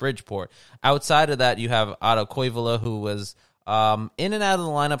have in Bridgeport. Outside of that, you have Otto Koivula, who was in and out of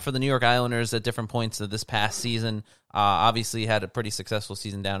the lineup for the New York Islanders at different points of this past season. Obviously had a pretty successful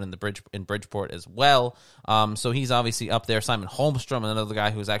season down in Bridgeport as well. So he's obviously up there. Simon Holmstrom, another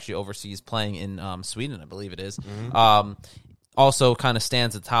guy who's actually overseas playing in Sweden, I believe it is. Mm-hmm. Also kind of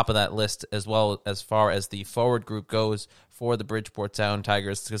stands at the top of that list as well as far as the forward group goes for the Bridgeport Sound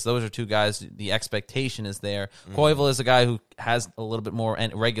Tigers, because those are two guys, the expectation is there. Koivu is a guy who has a little bit more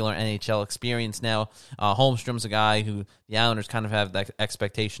regular NHL experience now. Holmstrom's a guy who the Islanders kind of have that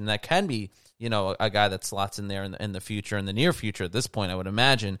expectation that can be, a guy that slots in there in the future, in the near future at this point, I would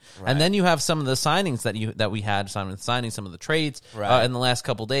imagine. Right. And then you have some of the signings that we had, signing some of the trades in the last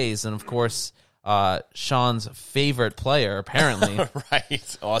couple days, and of course, Sean's favorite player, apparently.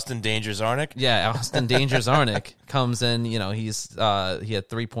 Right. Austin Danger Zarnik. Yeah, Austin Danger Zarnik comes in. He had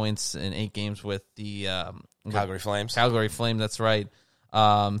 3 points in 8 games with the Calgary Flames. Calgary Flame, that's right.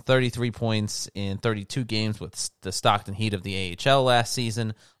 33 points in 32 games with the Stockton Heat of the AHL last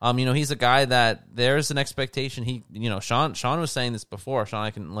season. He's a guy that there's an expectation. Sean was saying this before. Sean,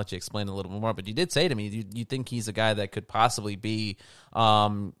 I can let you explain a little more, but you did say to me, you think he's a guy that could possibly be,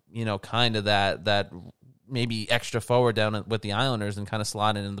 kind of that maybe extra forward down with the Islanders and kind of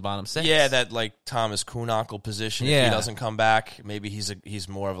slot in the bottom 6. Yeah, that like Thomas Kuhnhackl position. If he doesn't come back, maybe he's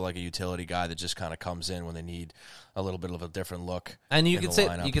more of like a utility guy that just kind of comes in when they need a little bit of a different look. And you could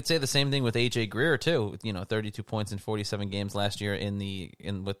say the same thing with AJ Greer too. 32 points in 47 games last year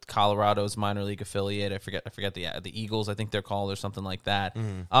with Colorado's minor league affiliate. I forget the Eagles, I think they're called, or something like that.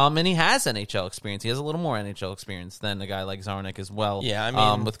 Mm-hmm. And he has NHL experience. He has a little more NHL experience than a guy like Zarnik as well. Yeah, I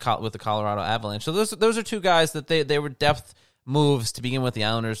mean with the Colorado Avalanche. So those are two guys that they were depth moves to begin with. The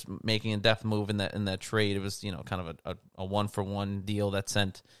Islanders making a depth move in that trade. It was kind of a 1-for-1 deal that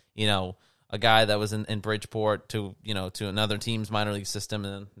sent a guy that was in Bridgeport to another team's minor league system,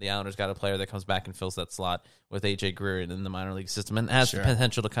 and then the Islanders got a player that comes back and fills that slot with AJ Greer in the minor league system, and has the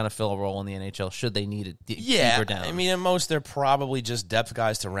potential to kind of fill a role in the NHL should they need it deeper down. I mean, at most they're probably just depth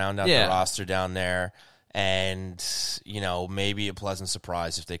guys to round out the roster down there, and maybe a pleasant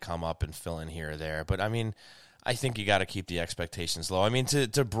surprise if they come up and fill in here or there. But I mean, I think you got to keep the expectations low. I mean,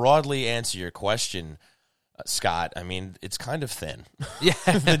 to broadly answer your question, Scott, I mean, it's kind of thin. Yeah,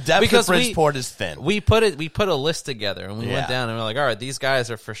 the depth of Bridgeport is thin. We put a list together, and we went down, and we're like, all right, these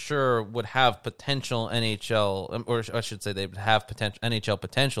guys are for sure would have potential NHL, or I should say they would have potential NHL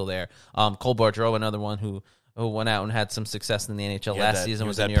potential there. Cole Boudreau, another one who went out and had some success in the NHL last season,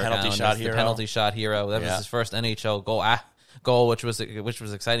 was that New York penalty shot hero. The penalty shot hero. That was his first NHL goal, which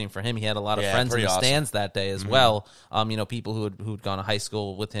was exciting for him. He had a lot of friends in the stands that day as well. People who'd gone to high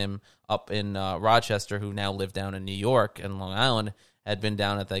school with him up in Rochester, who now live down in New York and Long Island, had been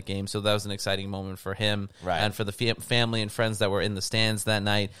down at that game. So that was an exciting moment for him and for the family and friends that were in the stands that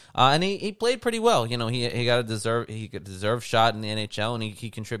night. And he played pretty well. You know, he got a deserved shot in the NHL, and he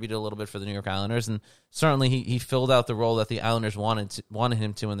contributed a little bit for the New York Islanders. And certainly he filled out the role that the Islanders wanted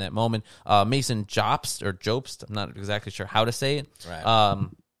him to in that moment. Mason Jobst, I'm not exactly sure how to say it. Right.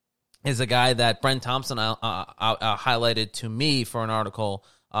 Is a guy that Brent Thompson highlighted to me for an article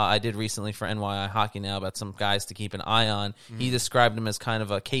I did recently for NYI Hockey Now about some guys to keep an eye on. He described him as kind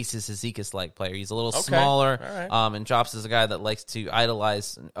of a Casey Cizikas-like player. He's a little smaller, and Jobst is a guy that likes to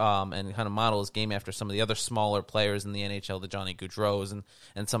idolize and kind of model his game after some of the other smaller players in the NHL, the Johnny Gaudreaus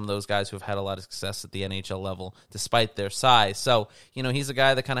and some of those guys who have had a lot of success at the NHL level despite their size. So, you know, he's a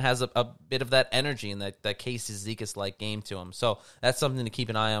guy that kind of has a bit of that energy and that Casey Cizikas-like game to him. So that's something to keep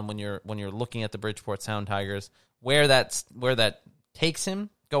an eye on when you're looking at the Bridgeport Sound Tigers. Where that takes him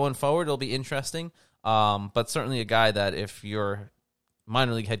going forward, it'll be interesting. But certainly a guy that if your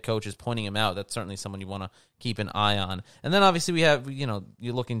minor league head coach is pointing him out, that's certainly someone you want to keep an eye on. And then obviously we have, you know,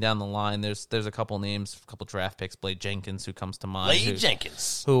 you're looking down the line. There's a couple names, a couple draft picks. Blade Jenkins, who comes to mind. Who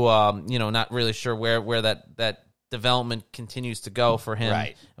you know, not really sure where that development continues to go for him.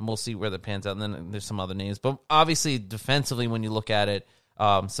 Right. And we'll see where that pans out. And then there's some other names. But obviously defensively, when you look at it,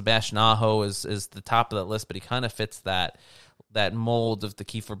 Sebastian Aho is the top of that list, but he kind of fits that mold of the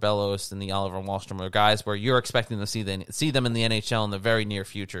Kiefer Bellows and the Oliver Wahlstrom are guys where you're expecting to see them in the NHL in the very near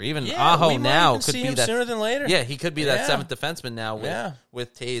future. Even Aho now could be that sooner than later. Yeah, he could be that seventh defenseman now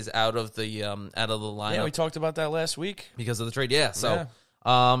with Taves out of the lineup. Yeah, we talked about that last week because of the trade. Yeah, so.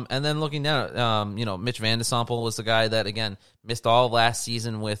 Yeah. And then looking down, you know, Mitch Van de Sample was the guy that again missed all of last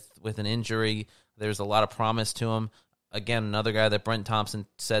season with an injury. There's a lot of promise to him. Again, another guy that Brent Thompson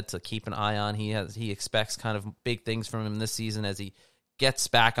said to keep an eye on. He expects kind of big things from him this season as he gets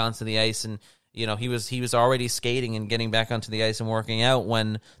back onto the ice. And, you know, he was already skating and getting back onto the ice and working out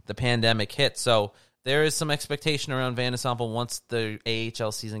when the pandemic hit. So there is some expectation around Van de Sample once the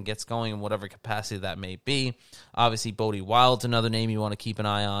AHL season gets going in whatever capacity that may be. Obviously, Bodie Wild's another name you want to keep an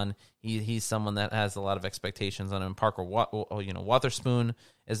eye on. He's someone that has a lot of expectations on him. Parker, Wotherspoon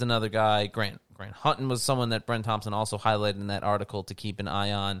is another guy. Grant Hutton was someone that Brent Thompson also highlighted in that article to keep an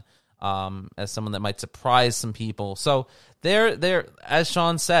eye on as someone that might surprise some people. So there, as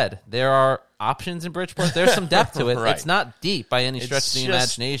Sean said, there are options in Bridgeport. There's some depth to it. Right. It's not deep by any stretch of the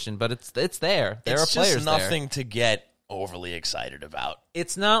imagination, but it's there. There are players there. It's just nothing to get overly excited about.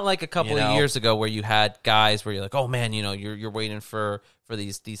 It's not like a couple of years ago where you had guys where you're like, oh man, you know, you're waiting for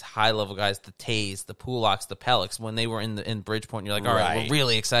these high level guys, the Tays, the Puloks, the Pelliks, when they were in Bridgeport, and you're like, all right, we're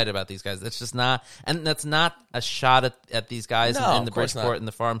really excited about these guys. That's just not, and that's not a shot at these guys in the Bridgeport and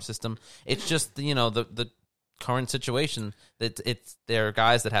the farm system. It's just, you know, the current situation that there are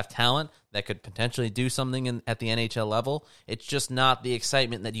guys that have talent that could potentially do something at the NHL level. It's just not the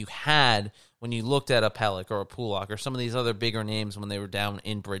excitement that you had when you looked at a Pellick or a Pulak or some of these other bigger names when they were down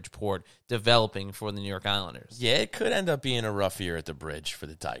in Bridgeport developing for the New York Islanders. Yeah, it could end up being a rough year at the Bridge for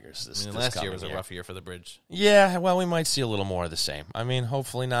the Tigers. Last year was a rough year for the Bridge. Yeah, well, we might see a little more of the same. I mean,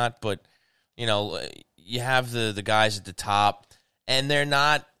 hopefully not, but, you know, you have the guys at the top, and they're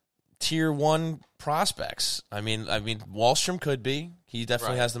not tier one prospects. I mean, Wahlstrom could be. He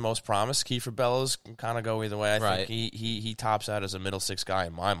definitely has the most promise. Kiefer Bellows can kind of go either way. I think he tops out as a middle six guy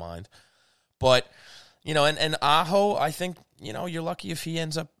in my mind. But, you know, and Aho, I think, you know, you're lucky if he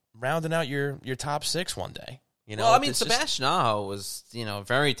ends up rounding out your top six one day. You know, well, I mean, Sebastian Aho was, you know, a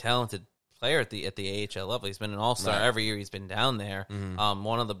very talented player at the AHL level. He's been an all-star every year he's been down there. Mm-hmm.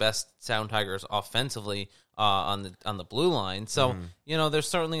 One of the best Sound Tigers offensively on the blue line. So, you know, there's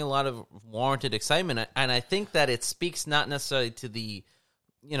certainly a lot of warranted excitement. And I think that it speaks not necessarily to the,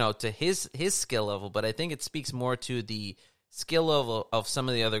 you know, to his skill level, but I think it speaks more to the skill level of some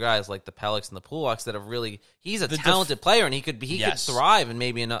of the other guys like the Pelliks and the Pulaks that have really, he's a talented player, and he could thrive and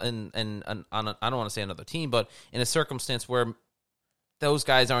maybe I don't want to say another team, but in a circumstance where those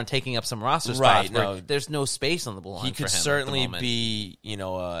guys aren't taking up some roster spots. There's no space on the blue line. He could certainly be, you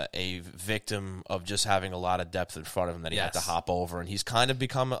know, a victim of just having a lot of depth in front of him that he had to hop over, and he's kind of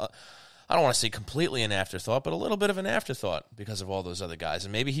become I don't want to say completely an afterthought, but a little bit of an afterthought because of all those other guys.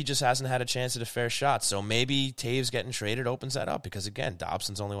 And maybe he just hasn't had a chance at a fair shot. So maybe Taves getting traded opens that up because, again,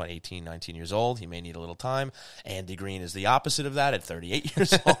 Dobson's only, 18, 19 years old. He may need a little time. Andy Green is the opposite of that at 38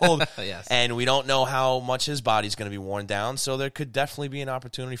 years old. Yes. And we don't know how much his body's going to be worn down. So there could definitely be an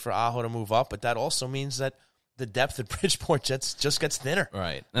opportunity for Aho to move up. But that also means that the depth at Bridgeport just gets thinner.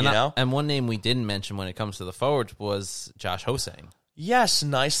 Right. And, and one name we didn't mention when it comes to the forwards was Josh Hosang. Yes,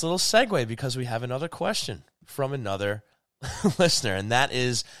 nice little segue because we have another question from another listener, and that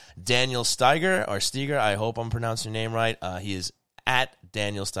is Daniel Steiger, or Steiger. I hope I'm pronouncing your name right. He is at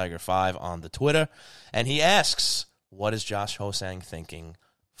Daniel Steiger 5 on the Twitter. And he asks, what is Josh Ho-Sang thinking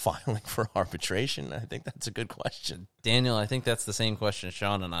filing for arbitration? I think that's a good question. Daniel, I think that's the same question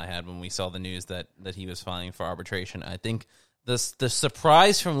Sean and I had when we saw the news that he was filing for arbitration. I think the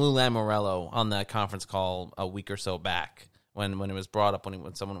surprise from Lou Lamoriello on that conference call a week or so back, when it was brought up,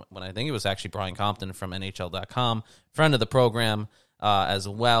 when I think it was actually Brian Compton from NHL.com, friend of the program as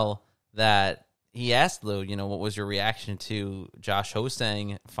well, that he asked Lou, what was your reaction to Josh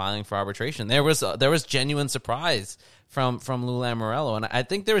Ho-Sang filing for arbitration? There was genuine surprise from Lou Lamoriello, and I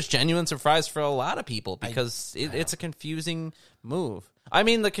think there was genuine surprise for a lot of people because it's a confusing move. I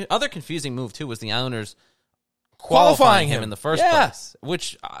mean, the other confusing move too was the Islanders qualifying him in the first place,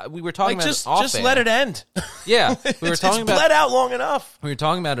 which we were talking about just let it end. Yeah, we were talking about bled out long enough. We were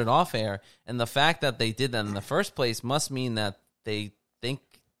talking about it off air, and the fact that they did that in the first place must mean that they think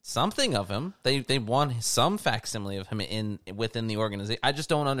something of him. They want some facsimile of him within the organization. I just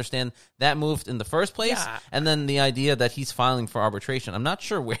don't understand that move in the first place, and then the idea that he's filing for arbitration. I'm not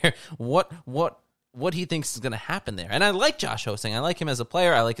sure what he thinks is going to happen there. And I like Josh Ho-Sang. I like him as a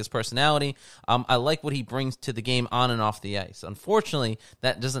player. I like his personality. I like what he brings to the game on and off the ice. Unfortunately,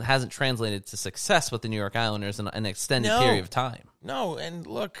 that hasn't translated to success with the New York Islanders in an extended period of time. No, and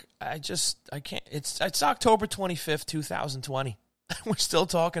look, I can't. It's October 25th, 2020. We're still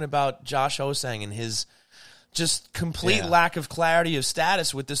talking about Josh Ho-Sang and his just complete lack of clarity of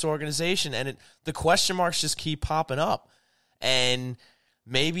status with this organization, and the question marks just keep popping up. And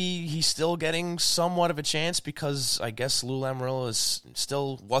maybe he's still getting somewhat of a chance because I guess Lou Lamoriello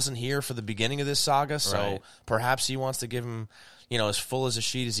still wasn't here for the beginning of this saga, so perhaps he wants to give him, as full as a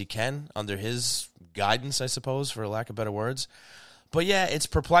sheet as he can under his guidance, I suppose, for lack of better words. But yeah, it's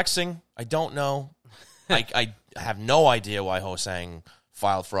perplexing. I don't know. I have no idea why Ho-Sang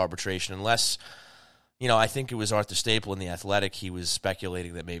filed for arbitration unless, I think it was Arthur Staple in The Athletic. He was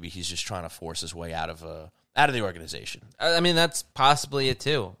speculating that maybe he's just trying to force his way out of the organization. I mean, that's possibly it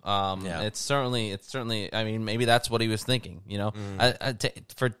too. It's certainly. I mean, maybe that's what he was thinking.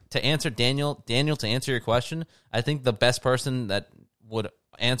 To answer Daniel, to answer your question, I think the best person that would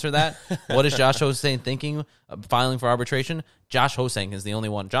answer that, what is Josh Ho-Sang thinking filing for arbitration? Josh Ho-Sang is the only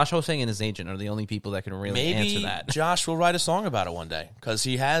one. Josh Ho-Sang and his agent are the only people that can really answer that. Maybe Josh will write a song about it one day because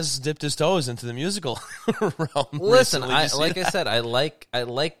he has dipped his toes into the musical realm. Listen, I said, I like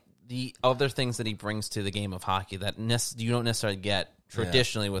the other things that he brings to the game of hockey that you don't necessarily get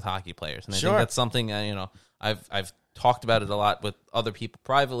traditionally with hockey players. And I think that's something, I've talked about it a lot with other people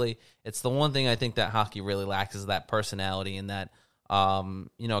privately. It's the one thing I think that hockey really lacks is that personality and that, kind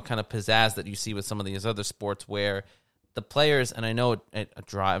of pizzazz that you see with some of these other sports where the players, and I know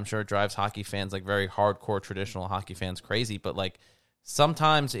I'm sure it drives hockey fans, like very hardcore traditional hockey fans, crazy, but like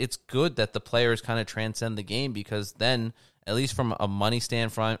sometimes it's good that the players kind of transcend the game because then, at least from a money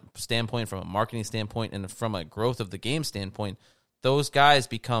standpoint, from a marketing standpoint, and from a growth of the game standpoint, those guys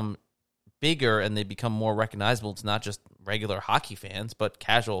become bigger and they become more recognizable to not just regular hockey fans, but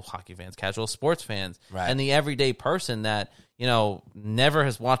casual hockey fans, casual sports fans, and the everyday person that, never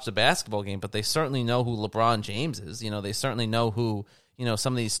has watched a basketball game, but they certainly know who LeBron James is. They certainly know who,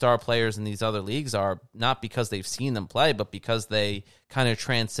 some of these star players in these other leagues are, not because they've seen them play, but because they kind of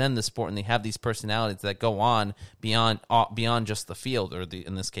transcend the sport and they have these personalities that go on beyond just the field or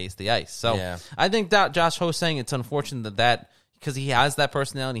in this case, the ice. So I think that Josh Ho-Sang, it's unfortunate that because he has that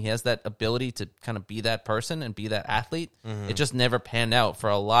personality, he has that ability to kind of be that person and be that athlete. It just never panned out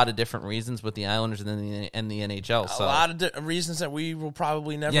for a lot of different reasons with the Islanders and the NHL. A lot of reasons that we will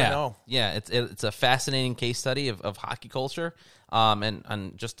probably never know. Yeah, it's a fascinating case study of hockey culture,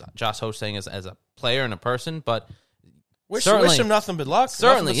 and just Josh Ho-Sang as a player and a person. But wish him nothing but luck.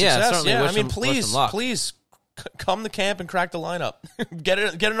 Certainly, certainly. Yeah, I mean, please. Come to camp and crack the lineup. Get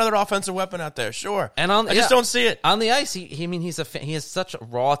another offensive weapon out there. Sure, and I just don't see it on the ice. He has such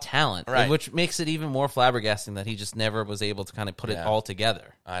raw talent, which makes it even more flabbergasting that he just never was able to kind of put it all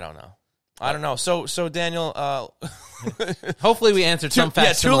together. I don't know. So Daniel, hopefully we answered some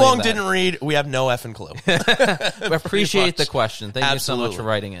facts. Too long didn't read. We have no effing clue. We appreciate the question. Thank you so much for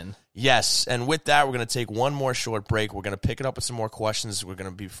writing in. Yes, and with that, we're going to take one more short break. We're going to pick it up with some more questions. We're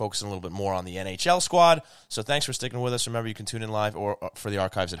going to be focusing a little bit more on the NHL squad. So thanks for sticking with us. Remember, you can tune in live or for the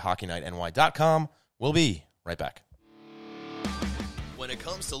archives at HockeyNightNY.com. We'll be right back. When it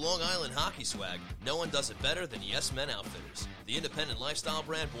comes to Long Island hockey swag, no one does it better than Yes Men Outfitters, the independent lifestyle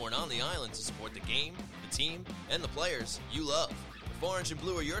brand born on the island to support the game, the team, and the players you love. If orange and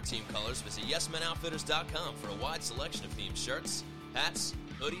blue are your team colors, visit YesMenOutfitters.com for a wide selection of themed shirts, hats,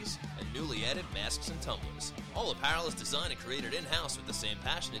 hoodies, and newly added masks and tumblers. All apparel is designed and created in-house with the same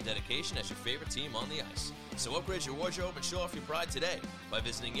passion and dedication as your favorite team on the ice. So upgrade your wardrobe and show off your pride today by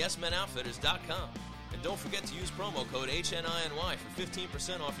visiting YesMenOutfitters.com. And don't forget to use promo code HNINY for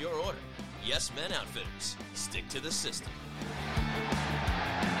 15% off your order. Yes Men Outfitters. Stick to the system.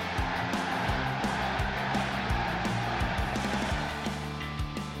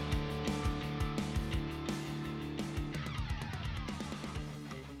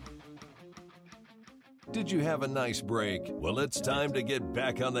 Did you have a nice break? Well, it's time to get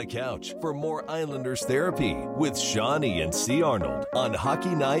back on the couch for more Islanders therapy with Shawnee and C. Arnold on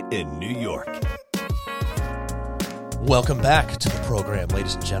Hockey Night in New York. Welcome back to the program,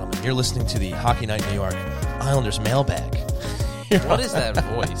 ladies and gentlemen. You're listening to the Hockey Night New York Islanders mailbag. What is that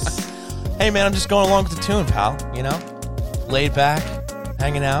voice? Hey, man, I'm just going along with the tune, pal. You know? Laid back,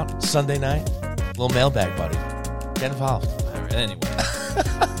 hanging out, Sunday night. Little mailbag, buddy. Get involved. All right, anyway.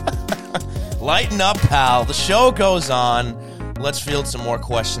 Lighten up, pal. The show goes on. Let's field some more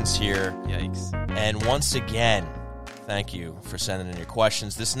questions here. Yikes. And once again, thank you for sending in your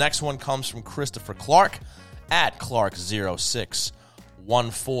questions. This next one comes from Christopher Clark at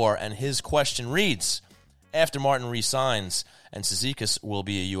Clark0614. And his question reads, after Martin re-signs and Cizikas will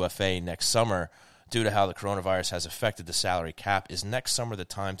be a UFA next summer, due to how the coronavirus has affected the salary cap, is next summer the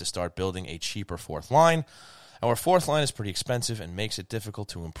time to start building a cheaper fourth line? Our fourth line is pretty expensive and makes it difficult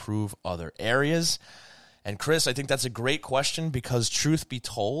to improve other areas. And Chris, I think that's a great question because truth be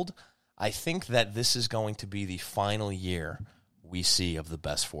told, I think that this is going to be the final year we see of the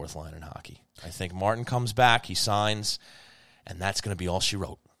best fourth line in hockey. I think Martin comes back, he signs, and that's going to be all she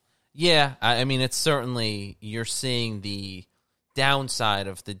wrote. Yeah, I mean, it's certainly, you're seeing the downside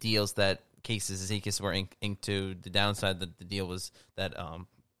of the deals that Casey Cizikas were inked to. The downside that the deal was that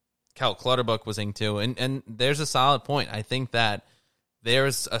Cal Clutterbuck was inked to, and there's a solid point. I think that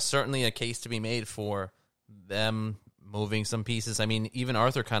there's certainly a case to be made for them moving some pieces. I mean, even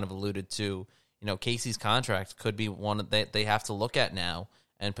Arthur kind of alluded to, Casey's contract could be one that they have to look at now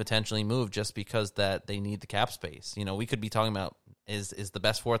and potentially move just because that they need the cap space. We could be talking about is the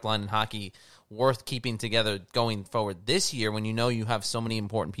best fourth line in hockey worth keeping together going forward this year when you have so many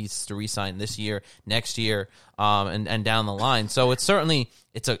important pieces to re-sign this year, next year, and down the line. So it's certainly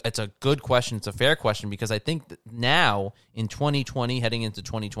it's a good question. It's a fair question because I think that now in 2020, heading into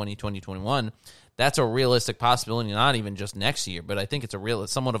 2020, 2021, that's a realistic possibility, not even just next year, but I think it's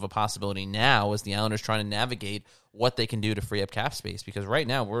somewhat of a possibility now as the Islanders trying to navigate what they can do to free up cap space because right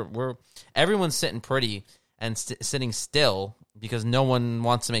now everyone's sitting pretty and sitting still because no one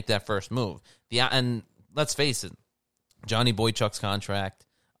wants to make that first move. And let's face it, Johnny Boychuk's contract,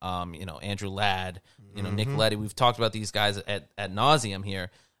 Andrew Ladd, Nick Leddy. We've talked about these guys at nauseum here,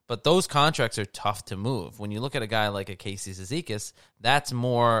 but those contracts are tough to move. When you look at a guy like a Casey Cizikas, that's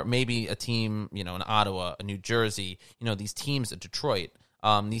more maybe a team, in Ottawa, New Jersey, these teams at Detroit,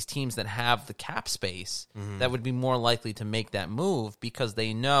 these teams that have the cap space that would be more likely to make that move because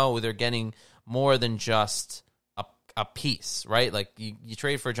they know they're getting more than just a piece, right? Like you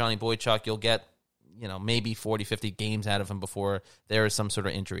trade for Johnny Boychuk, you'll get, maybe 40, 50 games out of him before there is some sort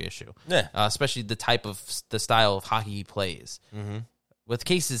of injury issue. Yeah. Especially the style of hockey he plays. Mm-hmm. With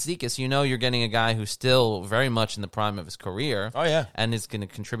Casey Cizikas, you're getting a guy who's still very much in the prime of his career. Oh, yeah. And is going to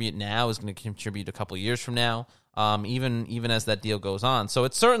contribute now, is going to contribute a couple years from now, even as that deal goes on. So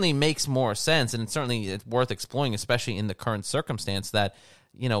it certainly makes more sense, and it's worth exploring, especially in the current circumstance that,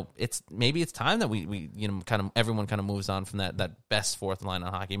 it's time that we everyone kind of moves on from that best fourth line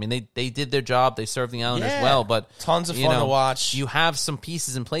on hockey. I mean, they did their job, they served the Islanders well, but tons of fun to watch. You have some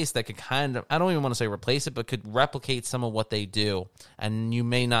pieces in place that could kind of, I don't even want to say replace it, but could replicate some of what they do, and you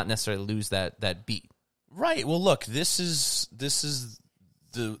may not necessarily lose that beat. Right. Well, look, this is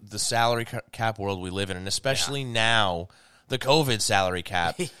the salary cap world we live in, and especially now the COVID salary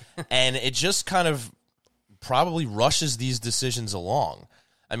cap, and it just kind of probably rushes these decisions along.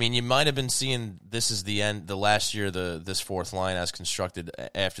 I mean, you might have been seeing this is the last year this fourth line as constructed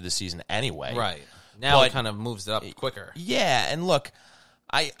after the season anyway. Right. Now it kind of moves up quicker. Yeah, and look,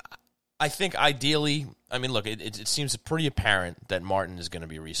 I think ideally, I mean, look, it seems pretty apparent that Martin is going to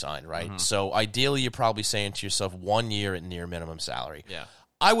be re-signed, right? Mm-hmm. So ideally, you're probably saying to yourself 1 year at near minimum salary. Yeah.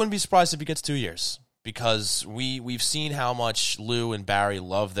 I wouldn't be surprised if he gets 2 years because we've seen how much Lou and Barry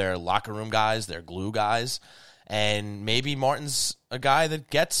love their locker room guys, their glue guys. And maybe Martin's a guy that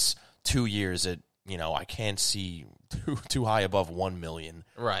gets 2 years at, I can't see too high above $1 million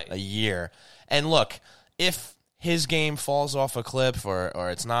a year. And look, if his game falls off a cliff or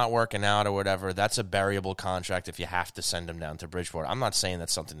it's not working out or whatever, that's a variable contract if you have to send him down to Bridgeport. I'm not saying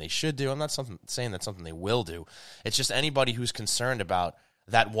that's something they should do. I'm not saying that's something they will do. It's just anybody who's concerned about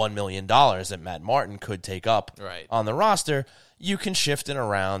that $1 million that Matt Martin could take up Right. on the roster, you can shift it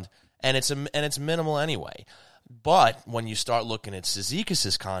around, and it's minimal anyway. But when you start looking at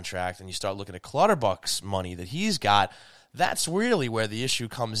Cizikas' contract and you start looking at Clutterbuck's money that he's got, that's really where the issue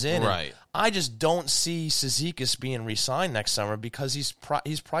comes in. Right. And I just don't see Cizikas being re-signed next summer because he's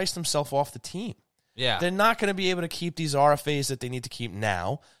priced himself off the team. Yeah. They're not going to be able to keep these RFAs that they need to keep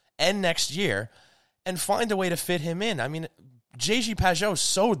now and next year and find a way to fit him in. I mean, JG Pageau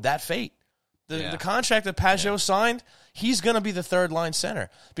sowed that fate. The contract that Pageau signed, he's going to be the third-line center.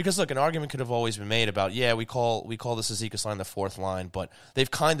 Because, look, an argument could have always been made about, we call the Cizikas line the fourth line, but they've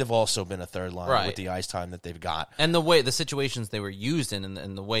kind of also been a third line with the ice time that they've got. And the situations they were used in,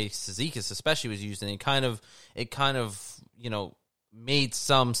 and the way Cizikas especially was used in, it kind of made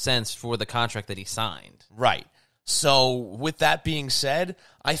some sense for the contract that he signed. Right. So, with that being said,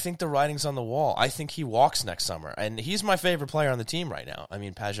 I think the writing's on the wall. I think he walks next summer. And he's my favorite player on the team right now. I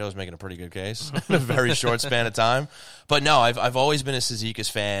mean, Pageau's making a pretty good case in a very short span of time. But no, I've always been a Cizikas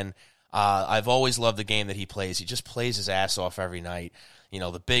fan. I've always loved the game that he plays. He just plays his ass off every night. You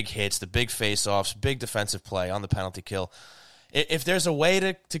know, the big hits, the big face-offs, big defensive play on the penalty kill. If there's a way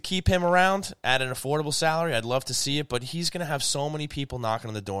to keep him around at an affordable salary, I'd love to see it, but he's going to have so many people knocking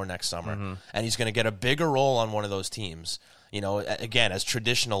on the door next summer, and he's going to get a bigger role on one of those teams. You know, again, as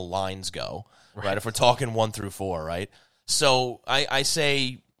traditional lines go, right? If we're talking 1 through 4, right? So I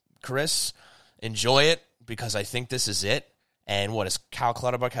say, Chris, enjoy it because I think this is it. And Cal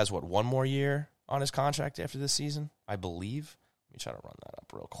Clutterbuck has, one more year on his contract after this season, I believe? Let me try to run that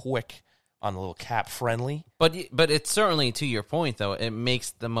up real quick. On a little cap friendly, but it's certainly, to your point though, it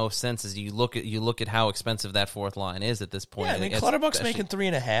makes the most sense as you look at how expensive that fourth line is at this point. Yeah, I mean, Clutterbuck's making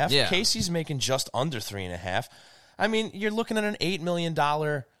 3.5. Yeah. Casey's making just under 3.5. I mean, you're looking at an $8 million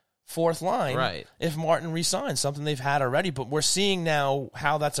fourth line, right? If Martin resigns, something they've had already, but we're seeing now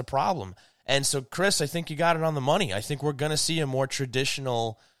how that's a problem. And so, Chris, I think you got it on the money. I think we're going to see a more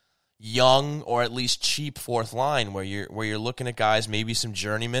traditional, young or at least cheap fourth line where you're looking at guys, maybe some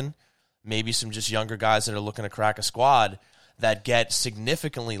journeymen. Maybe some just younger guys that are looking to crack a squad that get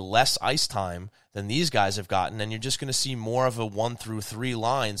significantly less ice time than these guys have gotten, and you're just going to see more of a 1 through 3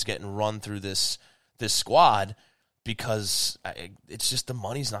 lines getting run through this squad because it's just the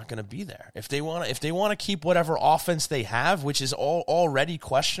money's not going to be there. If they want to keep whatever offense they have, which is already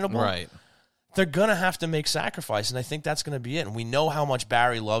questionable, right? They're going to have to make sacrifice, and I think that's going to be it. And we know how much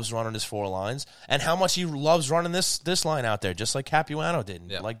Barry loves running his 4 lines and how much he loves running this line out there, just like Capuano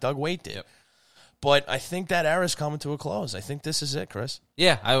did, like Doug Weight did. Yep. But I think that era's coming to a close. I think this is it, Chris.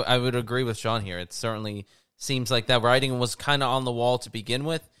 Yeah, I would agree with Sean here. It certainly seems like that writing was kind of on the wall to begin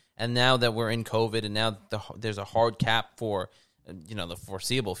with, and now that we're in COVID and now there's a hard cap for the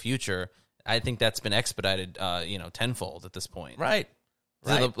foreseeable future, I think that's been expedited tenfold at this point. Right.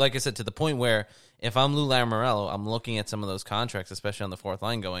 Like I said, to the point where if I'm Lou Lamoriello, I'm looking at some of those contracts, especially on the fourth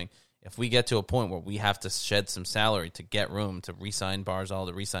line, going, if we get to a point where we have to shed some salary to get room to re-sign Barzal,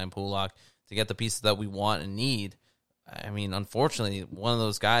 to re-sign Pulak, to get the pieces that we want and need, I mean, unfortunately, one of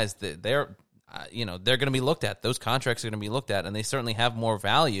those guys, they're going to be looked at. Those contracts are going to be looked at, and they certainly have more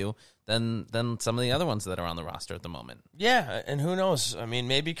value than some of the other ones that are on the roster at the moment. Yeah, and who knows? I mean,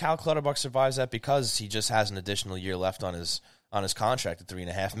 maybe Cal Clutterbuck survives that because he just has an additional year left on his contract at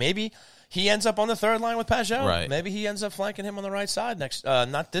 3.5. Maybe he ends up on the third line with Pageau. Right. Maybe he ends up flanking him on the right side next,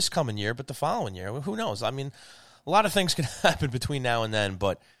 not this coming year, but the following year. Who knows? I mean, a lot of things can happen between now and then,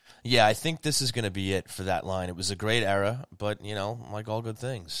 but yeah, I think this is going to be it for that line. It was a great era, but like all good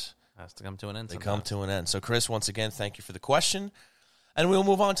things, has to come to an end. They come to an end. So, Chris, once again, thank you for the question, and we'll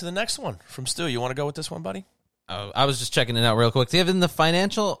move on to the next one from Stu. You want to go with this one, buddy? I was just checking it out real quick. Given the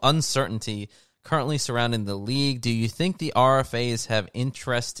financial uncertainty currently surrounding the league, do you think the RFAs have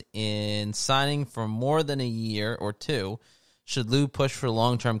interest in signing for more than a year or two? Should Lou push for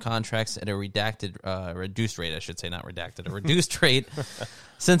long-term contracts at a reduced rate? I should say, not redacted, a reduced rate,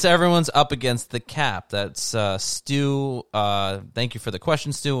 since everyone's up against the cap. That's Stu. Thank you for the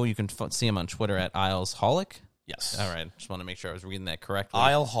question, Stu. You can see him on Twitter at IslesHolic. Yes. All right. Just want to make sure I was reading that correctly.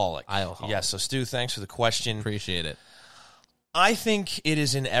 Isleholic. Yes. So, Stu, thanks for the question. Appreciate it. I think it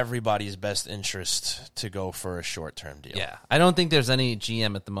is in everybody's best interest to go for a short-term deal. Yeah. I don't think there's any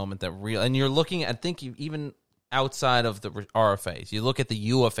GM at the moment that and you're looking, I think even outside of the RFAs, you look at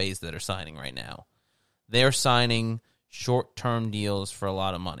the UFAs that are signing right now. They're signing short-term deals for a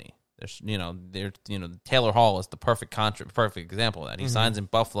lot of money. Taylor Hall is the perfect example of that. He signs in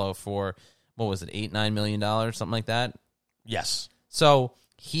Buffalo for, what was it, $8-9 million, something like that? Yes. So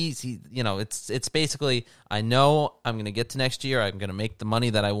it's basically, I know I'm going to get to next year. I'm going to make the money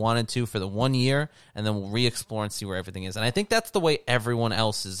that I wanted to for the 1 year, and then we'll re-explore and see where everything is. And I think that's the way everyone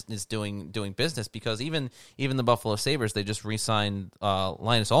else is doing business, because even the Buffalo Sabres, they just re-signed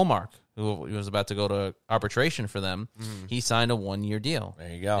Linus Ullmark, who was about to go to arbitration for them. He signed a 1-year deal.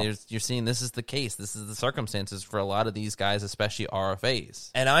 There you go. You're seeing this is the case. This is the circumstances for a lot of these guys, especially RFAs.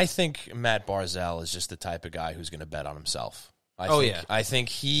 And I think Matt Barzal is just the type of guy who's going to bet on himself. I think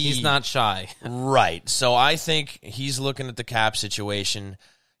he's not shy. Right. So I think he's looking at the cap situation.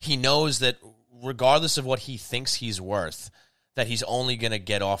 He knows that regardless of what he thinks he's worth, that he's only going to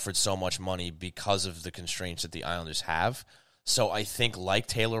get offered so much money because of the constraints that the Islanders have. So I think, like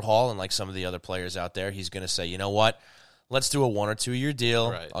Taylor Hall and like some of the other players out there, he's going to say, you know what, let's do a 1 or 2 year deal.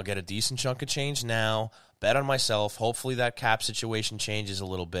 Right. I'll get a decent chunk of change now, bet on myself. Hopefully that cap situation changes a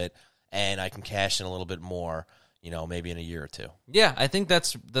little bit, and I can cash in a little bit more, maybe in a year or two. Yeah, I think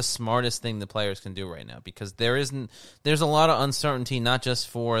that's the smartest thing the players can do right now, because there's a lot of uncertainty, not just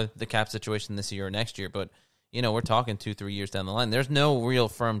for the cap situation this year or next year, but we're talking 2-3 years down the line. There's no real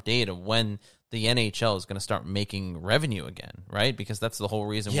firm date of when the NHL is going to start making revenue again, right? Because that's the whole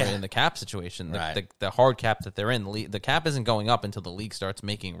reason we're in the cap situation. The hard cap that they're in, the cap isn't going up until the league starts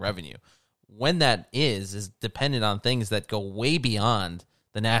making revenue. When that is dependent on things that go way beyond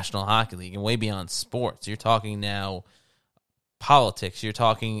the National Hockey League and way beyond sports. You're talking now politics. You're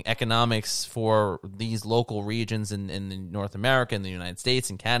talking economics for these local regions in North America, in the United States,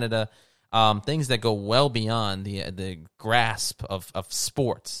 and Canada. Things that go well beyond the grasp of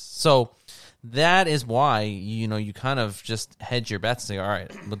sports. So that is why you kind of just hedge your bets and say, all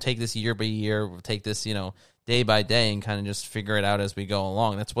right, we'll take this year by year. We'll take this day by day and kind of just figure it out as we go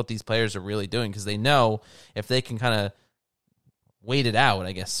along. That's what these players are really doing, because they know if they can kind of wait it out,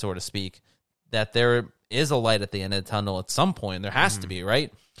 I guess, so to speak, that there is a light at the end of the tunnel at some point. There has to be,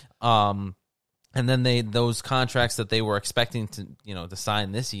 right? And then those contracts that they were expecting to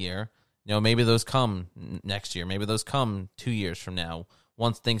sign this year, maybe those come next year. Maybe those come 2 years from now,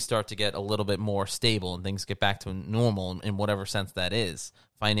 once things start to get a little bit more stable and things get back to normal in whatever sense that is,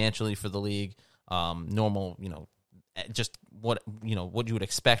 financially for the league, normal, just what you would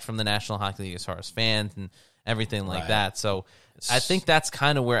expect from the National Hockey League as far as fans and everything like that. So I think that's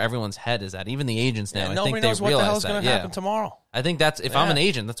kind of where everyone's head is at. Even the agents now, I think they knows what realize the hell's that. going to happen tomorrow. I think that's, if I'm an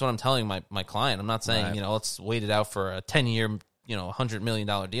agent, that's what I'm telling my client. I'm not saying, let's wait it out for a 10-year, $100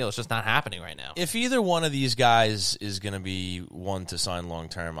 million deal. It's just not happening right now. If either one of these guys is going to be one to sign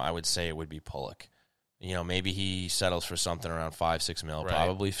long-term, I would say it would be Pulock. Maybe he settles for something around $5-6 mil,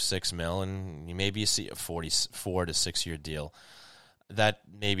 probably $6 mil, and maybe you see a 4 to 6 year deal. That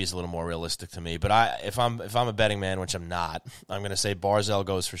maybe is a little more realistic to me. But if I'm a betting man, which I'm not, I'm going to say Barzal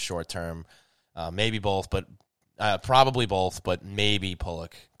goes for short term, maybe both, but probably both, but maybe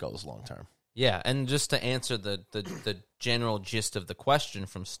Pulock goes long term. Yeah, and just to answer the general gist of the question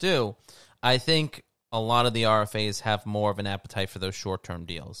from Stu, I think a lot of the RFAs have more of an appetite for those short-term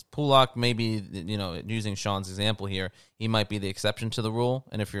deals. Pulock, maybe, using Sean's example here, he might be the exception to the rule.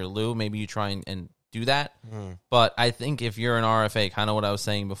 And if you're Lou, maybe you try and do that. But I think if you're an RFA, kind of what I was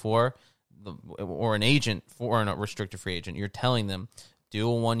saying before, or an agent for a restricted free agent, you're telling them, do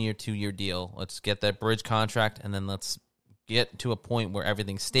a 1 year, 2 year deal. Let's get that bridge contract, and then let's get to a point where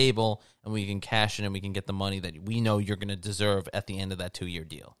everything's stable and we can cash in and we can get the money that we know you're going to deserve at the end of that 2 year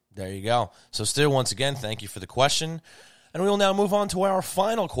deal. There you go. So, Stu, once again, thank you for the question. And we will now move on to our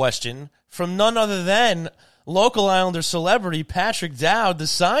final question from none other than local Islander celebrity Patrick Dowd, the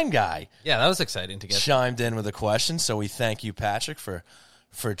sign guy. Yeah, that was exciting to get. Chimed in with a question, so we thank you, Patrick, for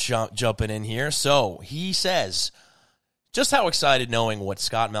jumping in here. So he says, just how excited knowing what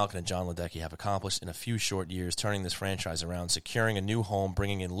Scott Malkin and John Ledecky have accomplished in a few short years, turning this franchise around, securing a new home,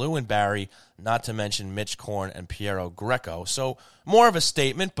 bringing in Lou and Barry, not to mention Mitch Korn and Piero Greco. So more of a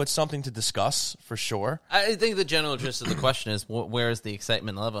statement, but something to discuss for sure. I think the general gist of the question is, where is the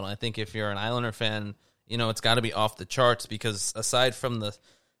excitement level? I think if you're an Islander fan, it's got to be off the charts, because aside from the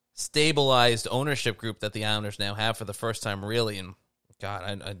stabilized ownership group that the Islanders now have for the first time, really, and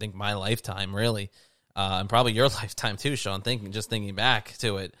God, I think my lifetime, really, and probably your lifetime too, Sean, thinking back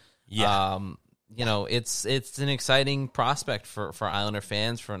to it. Yeah. It's an exciting prospect for Islander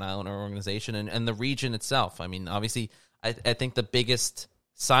fans, for an Islander organization, and the region itself. I mean, obviously, I think the biggest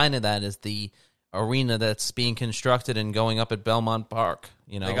sign of that is the arena that's being constructed and going up at Belmont Park.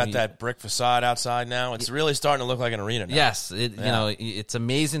 They got that brick facade outside now. It's really starting to look like an arena now. Yes, it's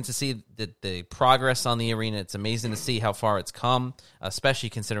amazing to see the progress on the arena. It's amazing to see how far it's come, especially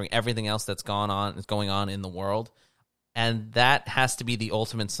considering everything else that's going on in the world. And that has to be the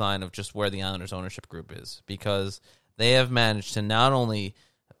ultimate sign of just where the Islanders ownership group is, because they have managed to not only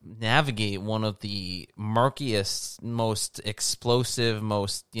navigate one of the murkiest, most explosive,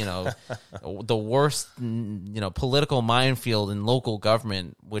 most, the worst, political minefield in local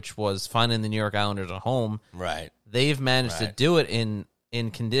government, which was finding the New York Islanders a home. Right. They've managed to do it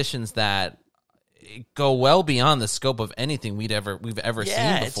in conditions that go well beyond the scope of anything we've ever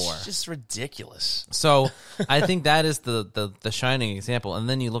seen before. It's just ridiculous. So I think that is the shining example. And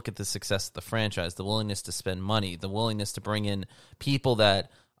then you look at the success of the franchise, the willingness to spend money, the willingness to bring in people that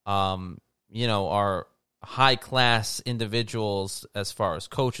are high class individuals as far as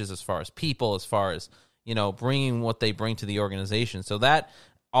coaches, as far as people, as far as bringing what they bring to the organization. So that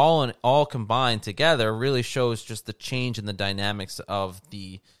all combined together really shows just the change in the dynamics of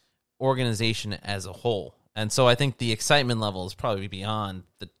the organization as a whole. And so I think the excitement level is probably beyond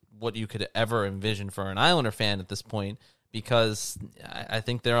what you could ever envision for an Islander fan at this point, because I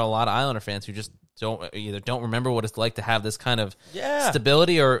think there are a lot of Islander fans who just don't remember what it's like to have this kind of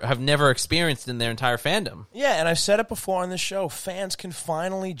stability, or have never experienced in their entire fandom. Yeah, and I've said it before on this show, fans can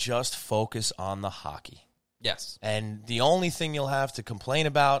finally just focus on the hockey. Yes. And the only thing you'll have to complain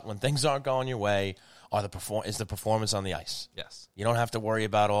about when things aren't going your way is the performance on the ice. Yes. You don't have to worry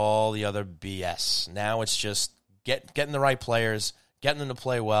about all the other BS. Now it's just getting the right players, getting them to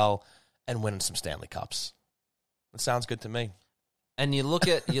play well, and winning some Stanley Cups. That sounds good to me. And you look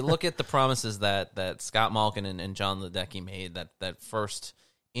at the promises that Scott Malkin and John Ledecky made, that first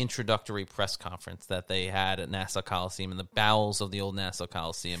introductory press conference that they had at Nassau Coliseum, in the bowels of the old Nassau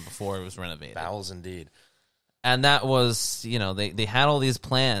Coliseum before it was renovated. Bowels indeed. And that was, they had all these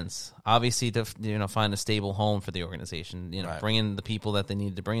plans, obviously, to, find a stable home for the organization, right. Bring in the people that they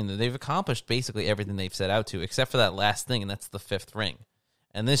needed to bring in. They've accomplished basically everything they've set out to, except for that last thing, and that's the 5th ring.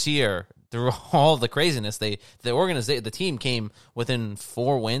 And this year, through all the craziness, the team came within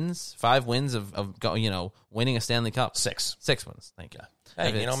 5 wins of winning a Stanley Cup. 6 wins. Thank you.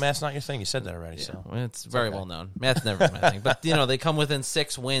 Hey, math's not your thing. You said that already. Yeah, So it's very well known. Math's never been my thing, but they come within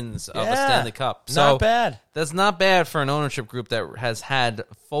 6 wins of a Stanley Cup. So not bad. That's not bad for an ownership group that has had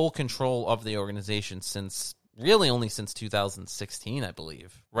full control of the organization since 2016, I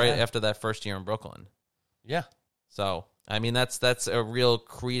believe, right after that first year in Brooklyn. Yeah. So I mean, that's a real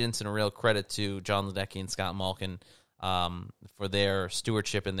credence and a real credit to John Ledecky and Scott Malkin for their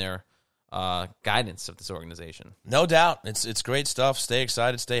stewardship and their guidance of this organization. No doubt. It's great stuff. Stay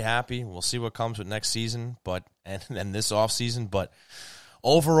excited, stay happy. We'll see what comes with next season, and this offseason. But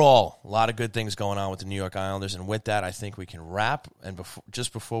overall, a lot of good things going on with the New York Islanders. And with that, I think we can wrap. And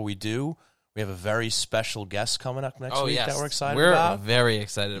just before we do, we have a very special guest coming up next week that we're excited about. We're very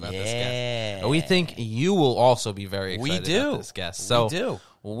excited about this guest. We think you will also be very excited about this guest. So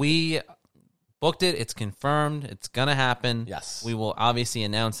we booked it. It's confirmed. It's going to happen. Yes. We will obviously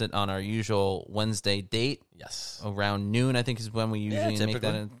announce it on our usual Wednesday date. Yes. Around noon, I think, is when we usually make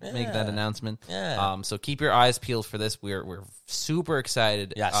that announcement. Yeah. So keep your eyes peeled for this. We're super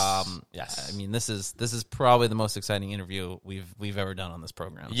excited. Yes. Yes. I mean, this is probably the most exciting interview we've ever done on this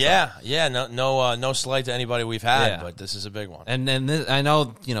program. Yeah. So. Yeah. No slight to anybody we've had, but this is a big one. And then I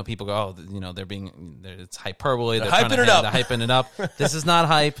know people go, it's hyperbole. They're hyping it up. They're hyping it up. This is not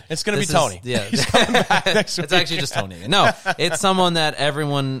hype. It's going to be Tony. Yeah. He's coming back next week. It's actually just Tony. No, it's someone that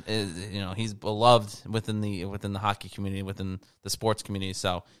everyone is, he's beloved within the hockey community, within the sports community.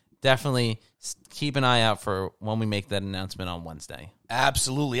 So definitely keep an eye out for when we make that announcement on Wednesday.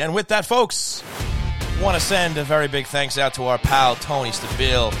 Absolutely. And with that, folks, want to send a very big thanks out to our pal Tony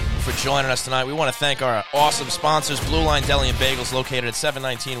Stabile for joining us tonight. We want to thank our awesome sponsors, Blue Line Deli and Bagels, located at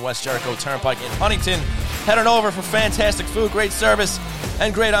 719 West Jericho Turnpike in Huntington. Head on over for fantastic food, great service,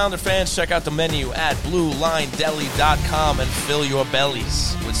 and great Islander fans. Check out the menu at BlueLineDeli.com and fill your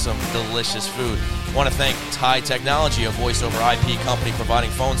bellies with some delicious food. Want to thank Ty Technology, a voice-over IP company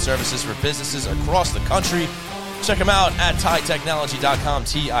providing phone services for businesses across the country. Check them out at TieTechnology.com,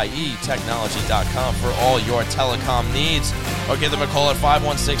 TIE Technology.com for all your telecom needs. Or give them a call at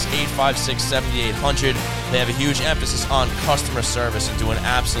 516-856-7800. They have a huge emphasis on customer service and do an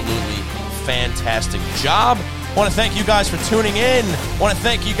absolutely fantastic job. Want to thank you guys for tuning in. Want to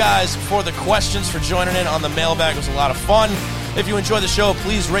thank you guys for the questions, for joining in on the mailbag. It was a lot of fun. If you enjoyed the show,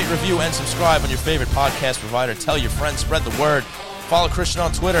 please rate, review, and subscribe on your favorite podcast provider. Tell your friends, spread the word. Follow Christian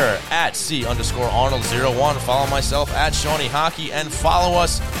on Twitter at @C_Arnold01. Follow myself at Shawnee Hockey, and follow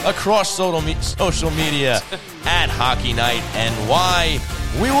us across social media at Hockey Night NY.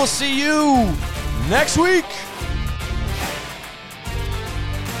 We will see you next week.